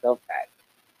holding myself back.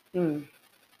 Mm.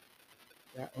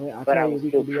 Yeah, well, I But tell I you, was we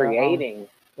still can be our own. creating.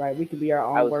 Right, we can be our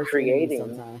I own was worst enemy creating.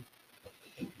 sometimes.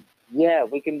 Yeah,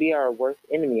 we can be our worst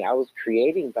enemy. I was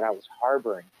creating, but I was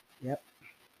harboring. Yep.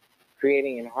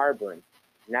 Creating and harboring.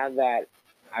 Now that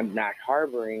I'm not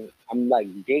harboring, I'm like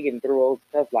digging through old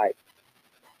stuff, like,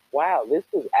 wow, this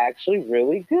was actually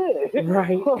really good.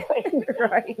 Right. Like,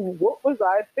 Right. what was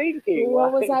I thinking?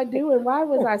 What was I Like, doing? Why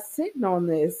was I sitting on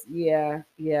this? Yeah,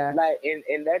 yeah,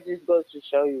 and that just goes to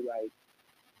show you, like,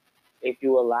 if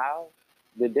you allow,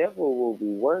 the devil will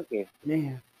be working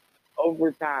man,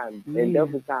 overtime and man.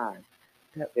 double time.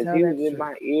 Because Tell he was that in truth.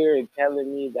 my ear and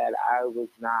telling me that I was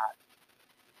not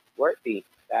worthy,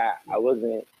 that I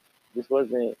wasn't, this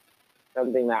wasn't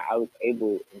something that I was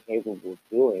able and capable of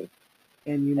doing.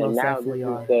 And you And most now this definitely is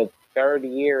are. the third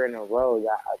year in a row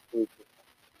that I proved it.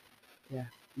 Yeah,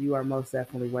 you are most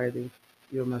definitely worthy.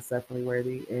 You're most definitely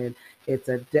worthy, and it's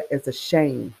a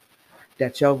shame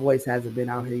that your voice hasn't been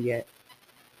out here yet.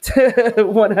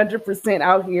 100%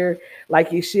 out here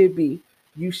like it should be.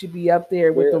 You should be up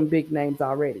there with We're, them big names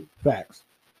already. Facts.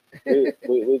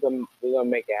 we're gonna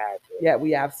make it happen. Yeah,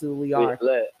 we absolutely We, are.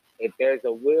 look, if there's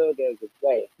a will, there's a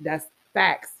way. That's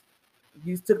facts.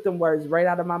 You took them words right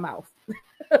out of my mouth.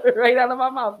 Right out of my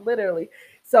mouth, literally.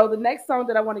 So the next song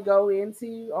that I want to go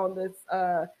into on this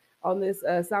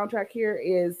soundtrack here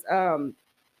is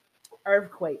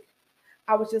Earthquake.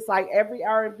 I was just like every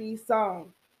R&B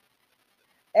song,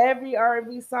 every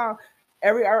R&B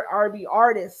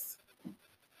artist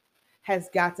has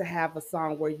got to have a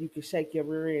song where you can shake your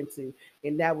rear into,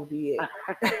 and that would be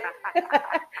it.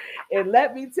 And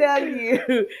let me tell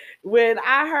you, when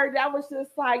I heard that, was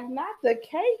just like, not the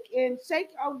cake and shake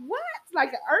a what? Like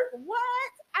an earth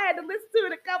what? I had to listen to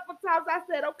it a couple times. I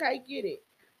said, okay, get it.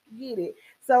 Get it.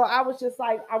 So I was just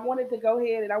like, I wanted to go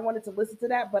ahead and I wanted to listen to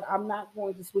that, but I'm not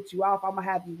going to switch you off. I'm gonna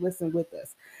have you listen with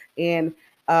us. And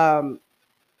um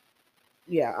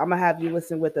yeah, I'm gonna have you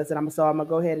listen with us, and I'm gonna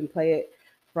go ahead and play it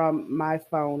from my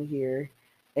phone here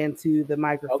into the Okay,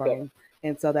 microphone,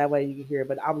 and so that way you can hear it.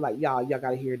 But I'm like, y'all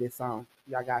gotta hear this song.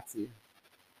 Y'all got to.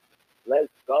 let's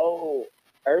go.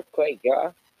 Earthquake,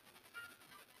 y'all.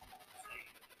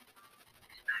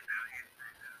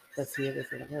 Let's see if it's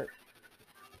gonna work.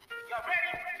 Y'all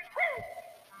ready?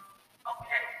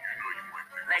 Okay.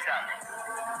 Let's go.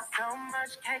 So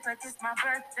much cake like it's my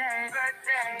birthday.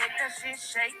 Make that shit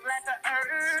shake like an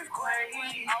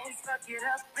earthquake. Always fuck it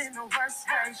up in the worst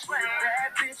way.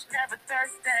 Bad bitch, never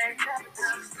thirsty.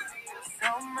 So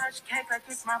much cake like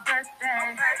it's my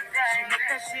birthday. She make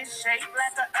that shit shake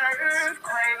like an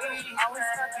earthquake. Always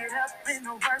fuck it up in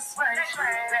the worst way.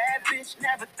 Bad bitch,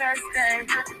 never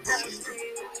thirsty.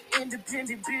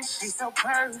 Independent bitch, she so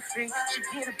perfect. She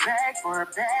get a bag for a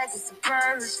bag, it's a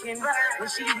Birkin. When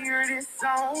she hear this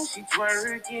song, she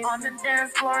twerking on the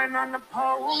dance floor and on the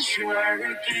pole. She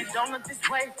working. Don't look this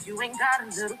way if you ain't got a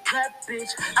little cut, bitch.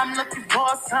 I'm looking for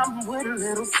something with a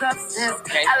little substance.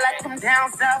 I like them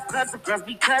down south cause the girls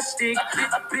be cut stick.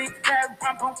 A big fat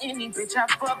rump on any bitch I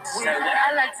fuck with.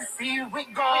 I like to see it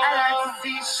wiggle. I like to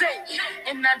see it shake.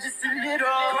 And not just a little. Make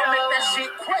that shit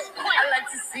quake. I like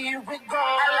to see it wiggle. I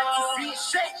like to see it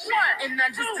shake. And not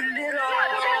just a little.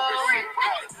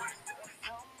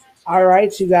 All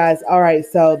right, you guys. All right,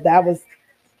 so that was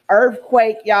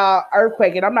Earthquake, y'all,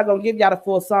 Earthquake. And I'm not gonna give y'all the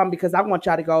full song because I want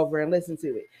y'all to go over and listen to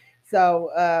it.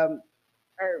 So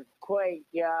Earthquake,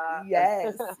 yeah.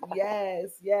 yes, yes,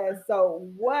 yes. So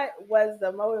what was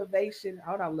the motivation?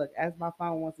 Hold on, look, as my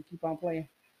phone wants to keep on playing.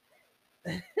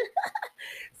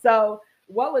 So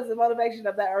what was the motivation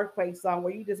of that Earthquake song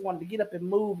where you just wanted to get up and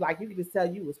move like you could just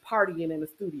tell you was partying in the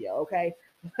studio, okay?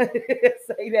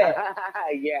 Say that.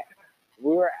 Yeah,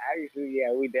 we were actually,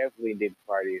 yeah, we definitely did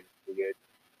parties because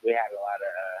we had a lot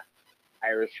of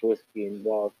Irish whiskey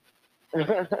involved.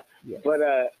 Yes. But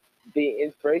the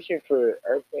inspiration for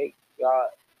Earthquake, y'all,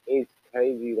 is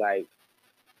crazy. Like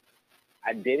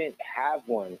I didn't have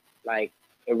one like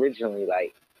originally.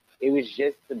 Like it was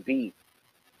just the beat,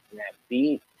 and that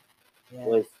beat Yes.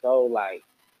 was so like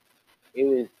it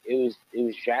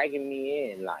was dragging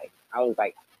me in. Like I was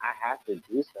like, I have to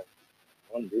do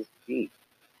something on this beat.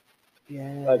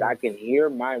 Like Yes. I can hear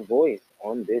my voice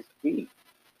on this beat,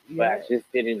 but I Yes.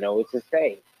 just didn't know what to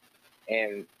say.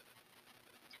 And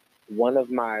one of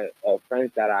my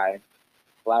friends that I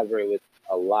collaborate with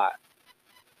a lot,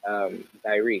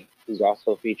 Diary, who's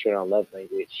also featured on Love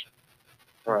Language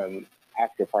from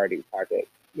After Party Project.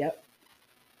 Yep.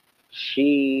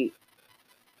 She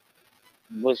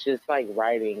was just like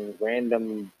writing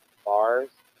random bars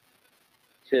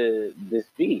to this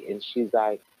beat, and she's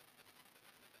like,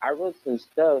 "I wrote some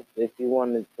stuff if you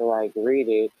wanted to like read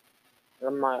it." And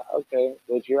I'm like, "Okay,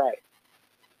 what'd you write?"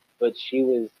 But she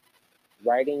was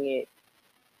writing it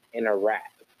in a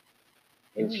rap,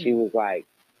 and she Mm. was like,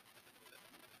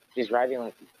 just writing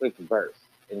like a quick verse,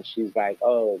 and she's like,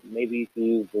 "Oh, maybe you can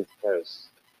use this verse."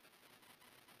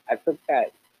 I took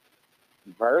that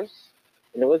verse,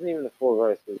 and it wasn't even the full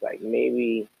verse. It was like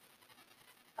maybe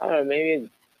I don't know, maybe a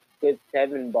good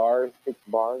 7 bars, 6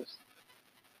 bars,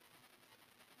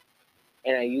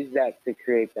 and I used that to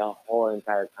create the whole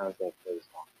entire concept for the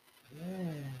song.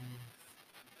 Yes.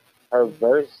 Her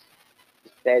verse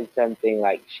said something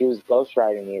like she was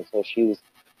ghostwriting it, so she was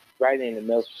writing in the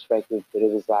male's perspective, but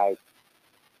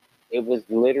it was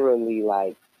literally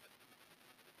like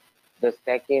the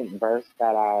second verse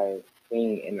that I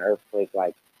sing in Earthquake,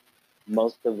 like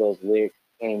most of those lyrics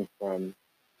came from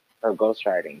her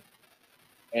ghostwriting.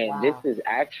 And this Wow. is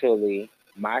actually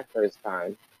my first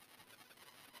time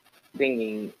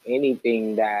singing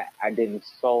anything that I didn't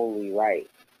solely write.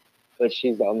 But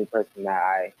she's the only person that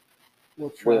I We'll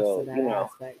trust in will, that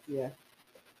aspect. Yeah.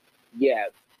 yeah,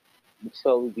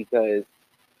 solely because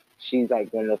she's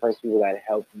like one of the first people that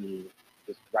helped me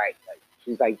just write. Like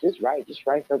she's like, just write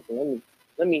something.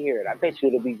 Let me hear it. I bet you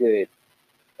it'll be good.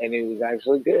 And it was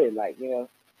actually good. Like,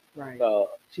 Right. so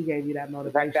She gave you that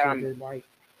the fact that motivation I'm to write.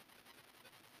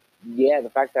 yeah, the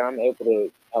fact that I'm able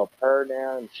to help her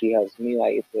now and she helps me,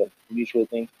 like it's a mutual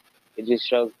thing. It just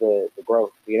shows the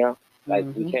growth, Like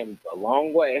we Mm-hmm. came a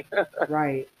long way.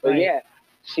 Right. But Right. yeah,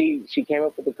 she came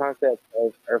up with the concept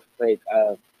of Earthquake,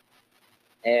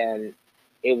 and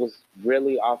it was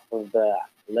really off of the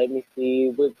let me see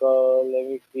you wiggle, let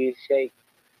me see you shake,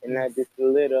 and Yes. not just a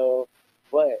little.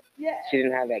 But she Yes.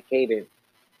 didn't have that cadence.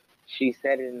 She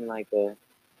said it in like a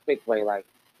quick way, like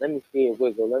let me see it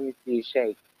wiggle, let me see you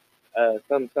shake,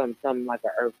 some like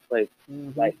an earthquake,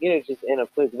 Mm-hmm. like just in a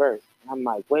quick verse. And I'm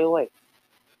like, wait,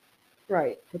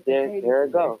 Right. Put the cadence there it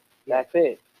in there. goes. Yes. That's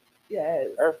it, Yes.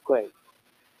 earthquake.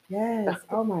 Yes.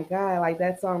 Oh my God. Like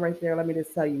that song right there. Let me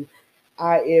just tell you,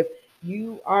 if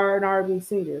you are an R&B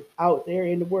singer out there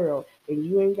in the world and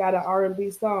you ain't got an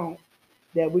R&B song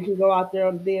that we can go out there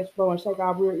on the dance floor and shake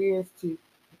our real ears to,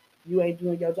 you ain't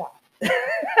doing your job.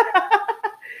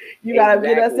 You gotta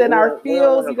get us Exactly. in our We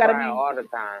don't want fields. to You gotta cry be all the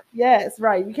time. yes,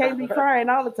 right. We can't be crying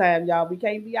all the time, y'all. We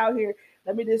can't be out here.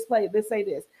 Let me just play. Let's say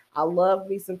this. I love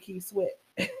me some Keith Sweat,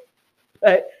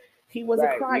 but he was a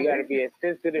Right. You got to crier. be a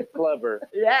sensitive clubber.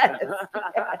 Yes,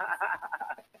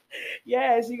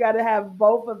 yes. You got to have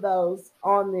both of those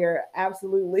on there.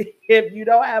 Absolutely. If you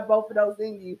don't have both of those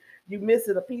in you, you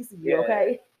missing a piece of you. Yeah,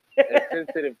 Okay. a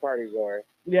sensitive party goer.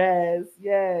 Yes,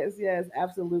 yes, yes.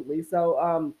 Absolutely.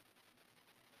 So,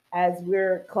 as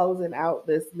we're closing out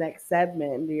this next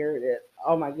segment here,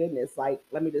 oh my goodness, like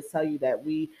let me just tell you that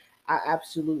I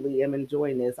absolutely am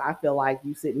enjoying this. I feel like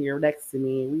you sitting here next to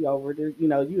me and we over there,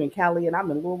 you in Cali and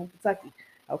I'm in Louisville, Kentucky.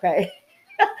 Okay.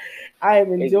 I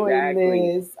am enjoying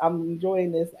Exactly. this. I'm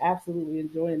enjoying this, absolutely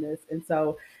enjoying this. And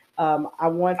so I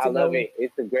want I to love go, it.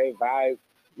 It's a great vibe.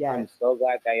 I'm yes. so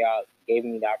glad that y'all gave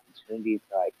me the opportunity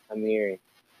to like come here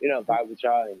and vibe with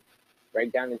y'all and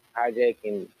break down this project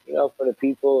and for the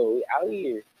people we out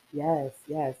here. Yes,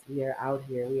 yes, we are out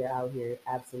here. We are out here,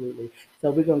 absolutely.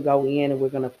 So we're gonna go in and we're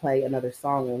gonna play another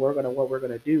song, and what we're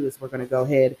gonna do is we're gonna go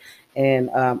ahead and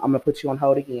I'm gonna put you on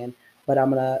hold again, but I'm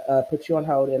gonna put you on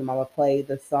hold and I'm gonna play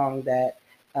the song that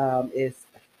is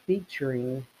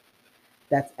featuring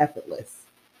that's effortless.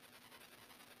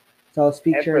 So it's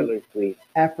featuring Effortlessly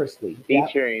effortlessly. Yep.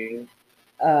 featuring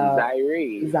Uh,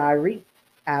 Zyre. Zyre,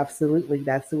 absolutely.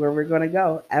 That's where we're gonna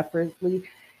go. Effortlessly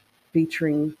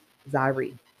featuring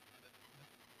Zyre.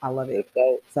 I love it. Let's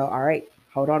go. So all right,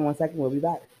 hold on one second. We'll be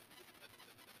back.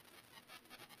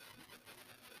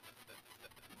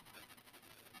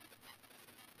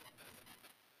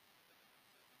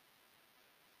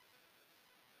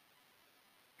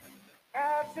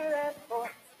 After that 14,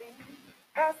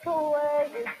 that's the way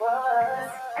it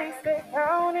was. We stay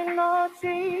counting on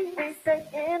cheese, we stay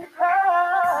in the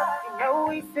club. You know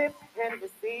we sip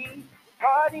Hennessy,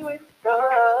 party with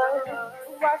thugs.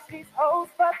 Watch these hoes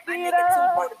fuck it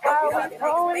up while we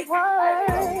throwing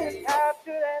wine.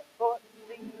 After that 14.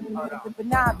 But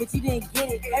nah, bitch, you didn't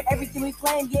get it. Everything we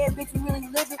claim, yeah, bitch, we really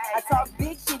live it. I talk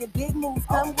big shit and big moves,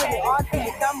 come with it.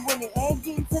 Authentic, I'm winning. Ain't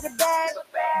getting to the bag.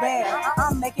 Bam,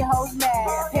 I'm making hoes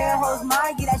mad. Paying hoes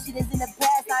mine, yeah, that shit is in the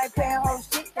past. I ain't paying hoes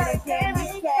shit, that ain't paying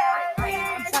me cash.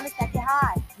 I'm trying to stack it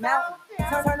high, mountain.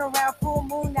 Turn around, full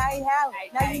moon, now you house.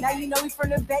 Now you know we from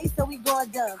the base, so we going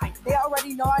dumb. They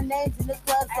already know our names in the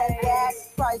club, says gas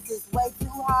prices way too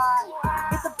high.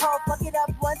 Hit the pole, fuck it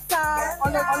up one time.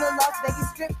 On the Las Vegas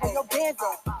strip where your bands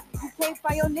at. You can't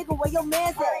find your nigga where your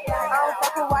man's at. I don't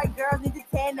fuck with white girls, need to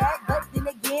tan that. But then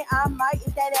again, I might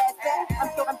if that ass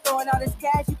fat. I'm throwing all this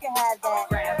cash, you can have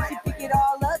that. She pick it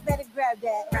all up, better grab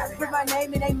that. Put my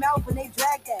name in their mouth and they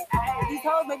drag that. These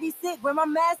hoes make me sick, where my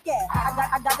mask at?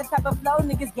 I got the type of flow,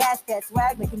 niggas gas that.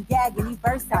 Swag make him gag and he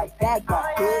versatile, bag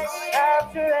that, bitch.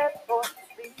 After that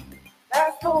 14,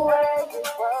 that's the way it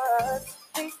was.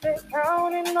 We stay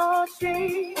counting on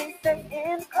sheep, we stay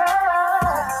in the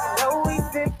club. You know we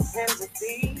sip in the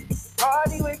sea,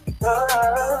 party with the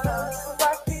thugs.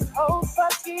 Watch these hoes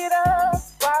fuck it up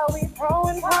while we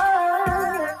throwing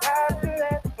wine. After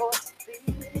that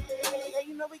 14, yeah,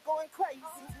 you know we going crazy.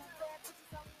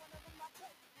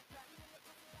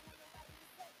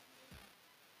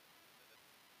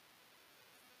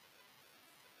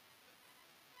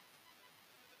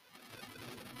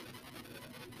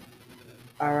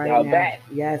 All right, Y'all now, back.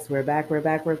 yes, we're back, we're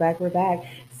back, we're back, we're back.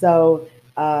 So,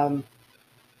 um,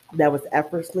 that was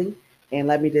effortlessly. And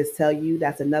let me just tell you,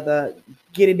 that's another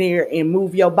get in there and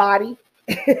move your body.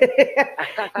 Yes,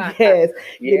 get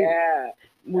it, Yeah,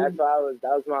 that's move. why that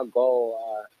was my goal.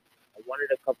 I wanted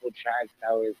a couple tracks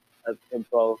that was up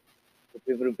tempo for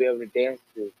people to be able to dance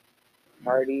to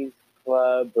parties,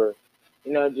 club, or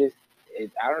just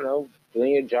I don't know,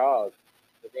 doing your jog,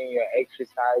 doing your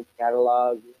exercise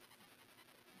catalog,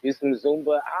 do some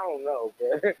Zumba. I don't know,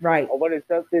 but Right. I wanted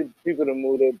something people to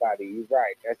move their body. You're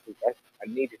right. That's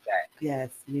I needed that.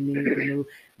 Yes, you need to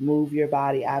move your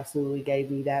body. Absolutely gave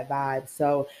me that vibe.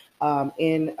 So,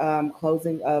 in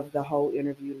closing of the whole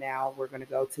interview, now we're going to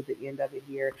go to the end of it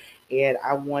here, and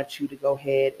I want you to go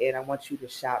ahead and I want you to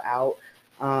shout out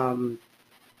um,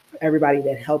 everybody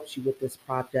that helped you with this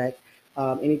project.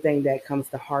 Anything that comes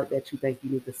to heart that you think you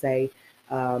need to say,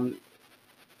 um,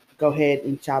 go ahead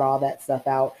and shout all that stuff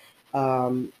out,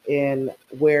 and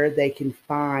where they can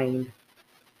find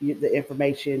the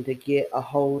information to get a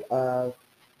hold of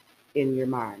in your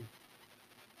mind,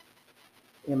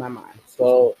 in my mind, excuse me,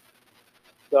 So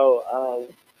so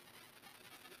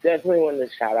definitely want to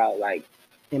shout out like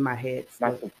in my head.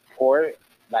 my Slip. support,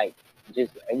 like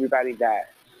just everybody that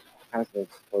constantly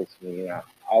supports me.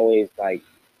 Always like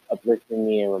uplifting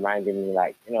me and reminding me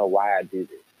like why I do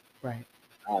this. Right.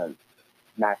 Um,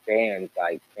 my fans,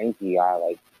 like thank you y'all.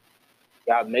 Like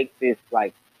y'all make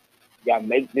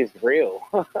this real.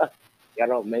 Y'all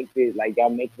don't make this like y'all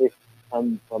make this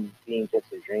come from being just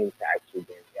a dream to actually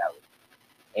being reality.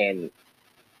 And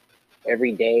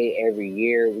every day, every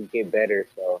year, we get better.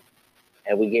 So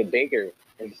and we get bigger.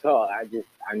 And so I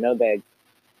know that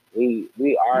we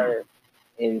are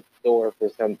in store for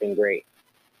something great.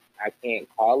 I can't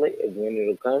call it when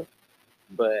it'll come,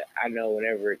 but I know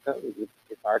whenever it comes,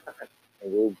 it's our time,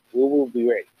 and we will be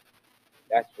ready.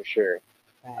 That's for sure.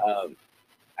 Facts. Um,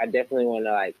 I definitely want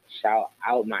to like shout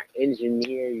out my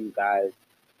engineer, you guys.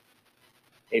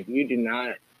 If you do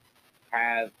not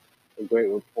have a great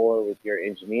rapport with your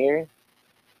engineer,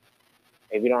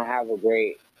 if you don't have a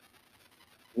great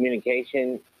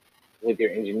communication with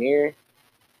your engineer,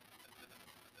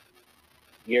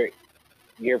 your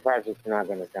your project's not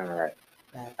gonna sound right.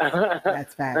 Facts.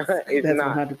 That's facts. It's That's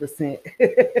not. 100%.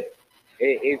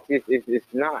 It's just it's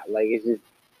not like it's just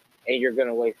and you're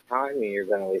gonna waste time, and you're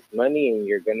gonna waste money, and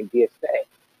you're gonna be upset.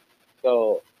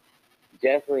 So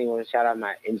definitely want to shout out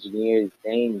my engineers,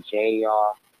 Dane J,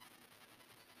 y'all.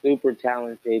 Super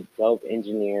talented, dope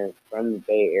engineer from the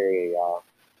Bay Area, y'all.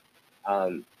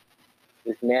 Um,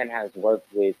 this man has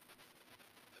worked with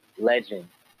legends.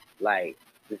 Like,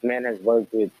 this man has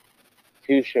worked with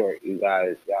Too Short, you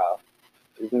guys, y'all.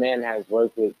 This man has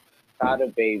worked with Sada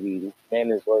Baby. This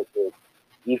man has worked with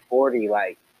E40.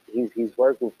 Like, he's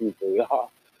worked with people,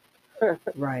 y'all.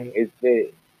 Right. It's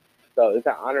been so it's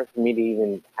an honor for me to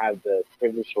even have the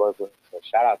privilege to work with him. So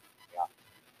shout out to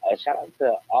y'all. Shout out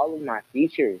to all of my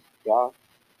features, y'all.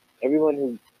 Everyone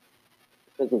who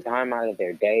took the time out of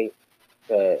their day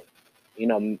to, you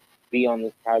know, be on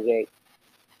this project,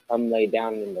 come lay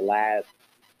down in the lab,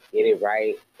 get it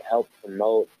right, help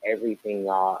promote everything,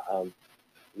 y'all.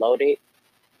 Loaded,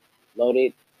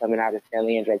 Loaded, coming out of San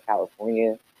Leandro,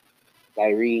 California.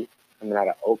 Kyrie, coming out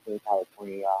of Oakland,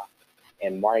 California, y'all.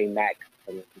 And Marty Mack,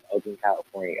 coming from Oakland,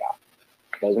 California, y'all.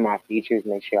 Those are my features.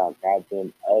 Make sure y'all grab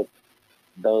them up.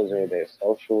 Those are their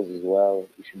socials as well.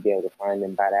 You should be able to find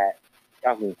them by that.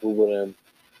 Y'all can Google them.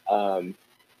 Um,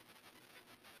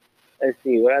 let's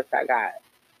see what else I got.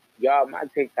 Y'all, my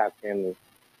TikTok family.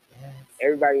 Yes.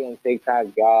 Everybody on TikTok,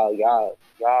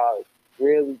 y'all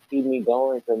really keep me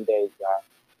going some days, y'all.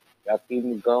 Y'all keep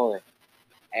me going.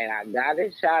 And I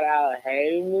gotta shout out,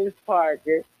 hey Miss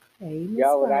Parker. Hey, Miss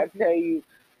Y'all, when I Parker. tell you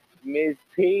Miss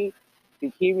P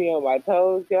to keep me on my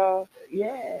toes, y'all.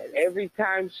 Yes. Every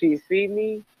time she see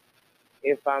me,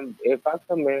 if I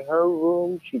come in her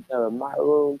room, she come in my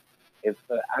room. If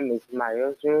I'm in somebody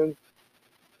else's room,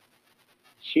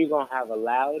 she gonna have a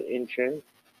loud entrance,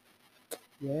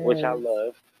 which I Yes.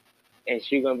 love, and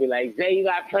she gonna be like, "Zay, you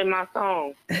gotta play my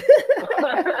song."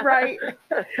 Right. You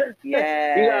gotta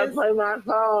Yes. play my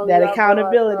song. That You gotta play my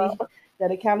accountability. song.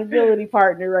 That accountability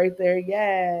partner right there.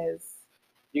 Yes.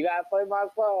 You gotta play my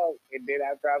song. And then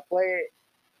after I play it,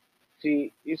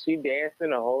 she dancing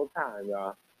the whole time,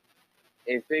 y'all,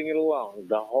 and singing along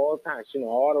the whole time. She know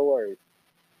all the words.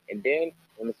 And then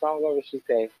when the song over, she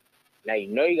say, "Now you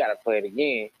know you gotta play it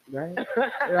again." Right.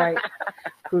 Right.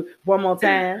 One more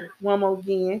time. One more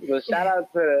again. So shout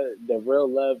out to the real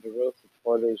love, the real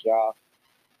supporters, y'all.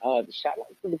 Shout out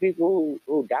to the people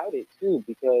who doubt it too,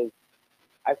 because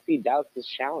I see doubts as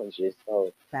challenges.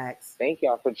 So Facts. thank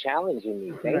y'all for challenging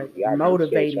me. Thank Right. you. I appreciate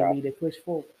Motivating y'all. me to push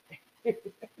forward.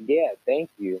 Yeah, thank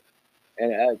you.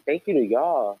 And thank you to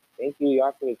y'all. Thank you,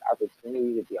 y'all, for this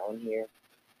opportunity to be on here.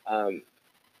 Um,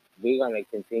 we're gonna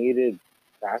continue to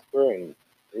prosper, and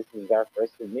this is our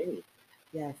first of many.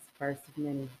 Yes, first of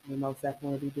many. We most definitely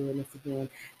will be doing this again.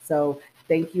 So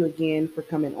thank you again for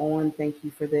coming on. Thank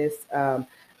you for this. I'm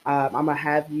gonna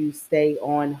have you stay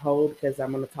on hold because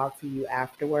I'm gonna talk to you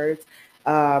afterwards.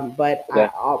 But I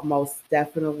Okay. most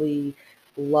definitely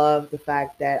love the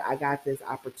fact that I got this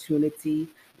opportunity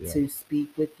Yeah. to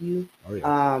speak with you. Oh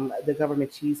yeah. The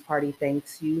Government Cheese Party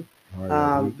thanks you Oh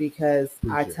yeah. We because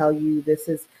I appreciate tell you, this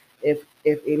is if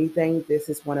anything, this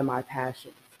is one of my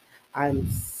passions. I'm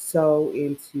so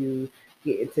into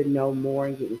getting to know more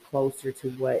and getting closer to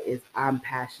what is I'm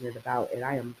passionate about, and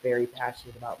I am very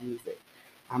passionate about music.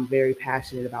 I'm very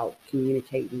passionate about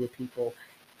communicating with people,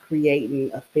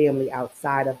 creating a family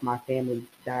outside of my family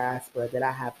diaspora that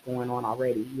I have going on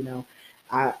already.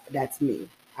 That's me.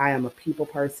 I am a people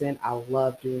person. I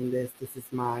love doing this. This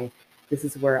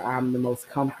is where I'm the most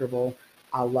comfortable.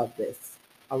 I love this.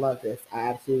 I love this. I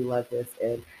absolutely love this,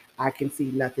 and I can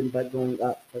see nothing but going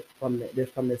up from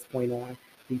this point on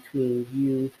between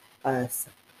you, us,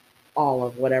 all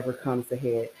of whatever comes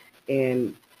ahead.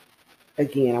 And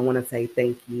again, I want to say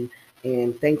thank you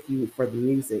and thank you for the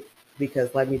music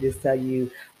because let me just tell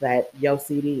you that your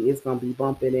CD is going to be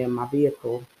bumping in my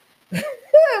vehicle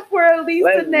for at least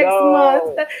the Let's next month.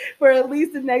 go. For at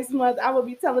least the next month, I will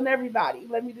be telling everybody.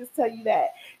 Let me just tell you that.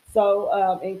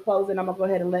 So, in closing, I'm gonna go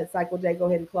ahead and let Cycle J go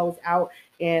ahead and close out,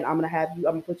 and I'm gonna have you.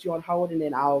 I'm gonna put you on hold, and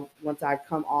then I'll once I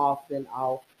come off, then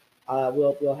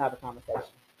we'll have a conversation.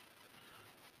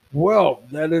 Well,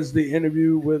 that is the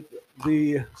interview with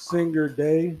the singer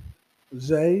Day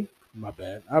Zay. My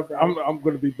bad. I'm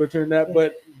going to be butchering that,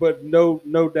 but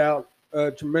no doubt,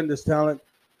 tremendous talent.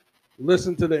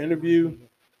 Listen to the interview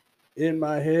in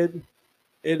my head.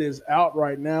 It is out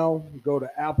right now. Go to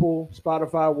Apple,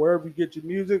 Spotify, wherever you get your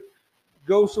music.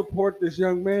 Go support this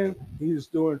young man. He's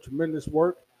doing tremendous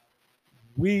work.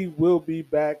 We will be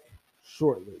back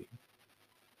shortly.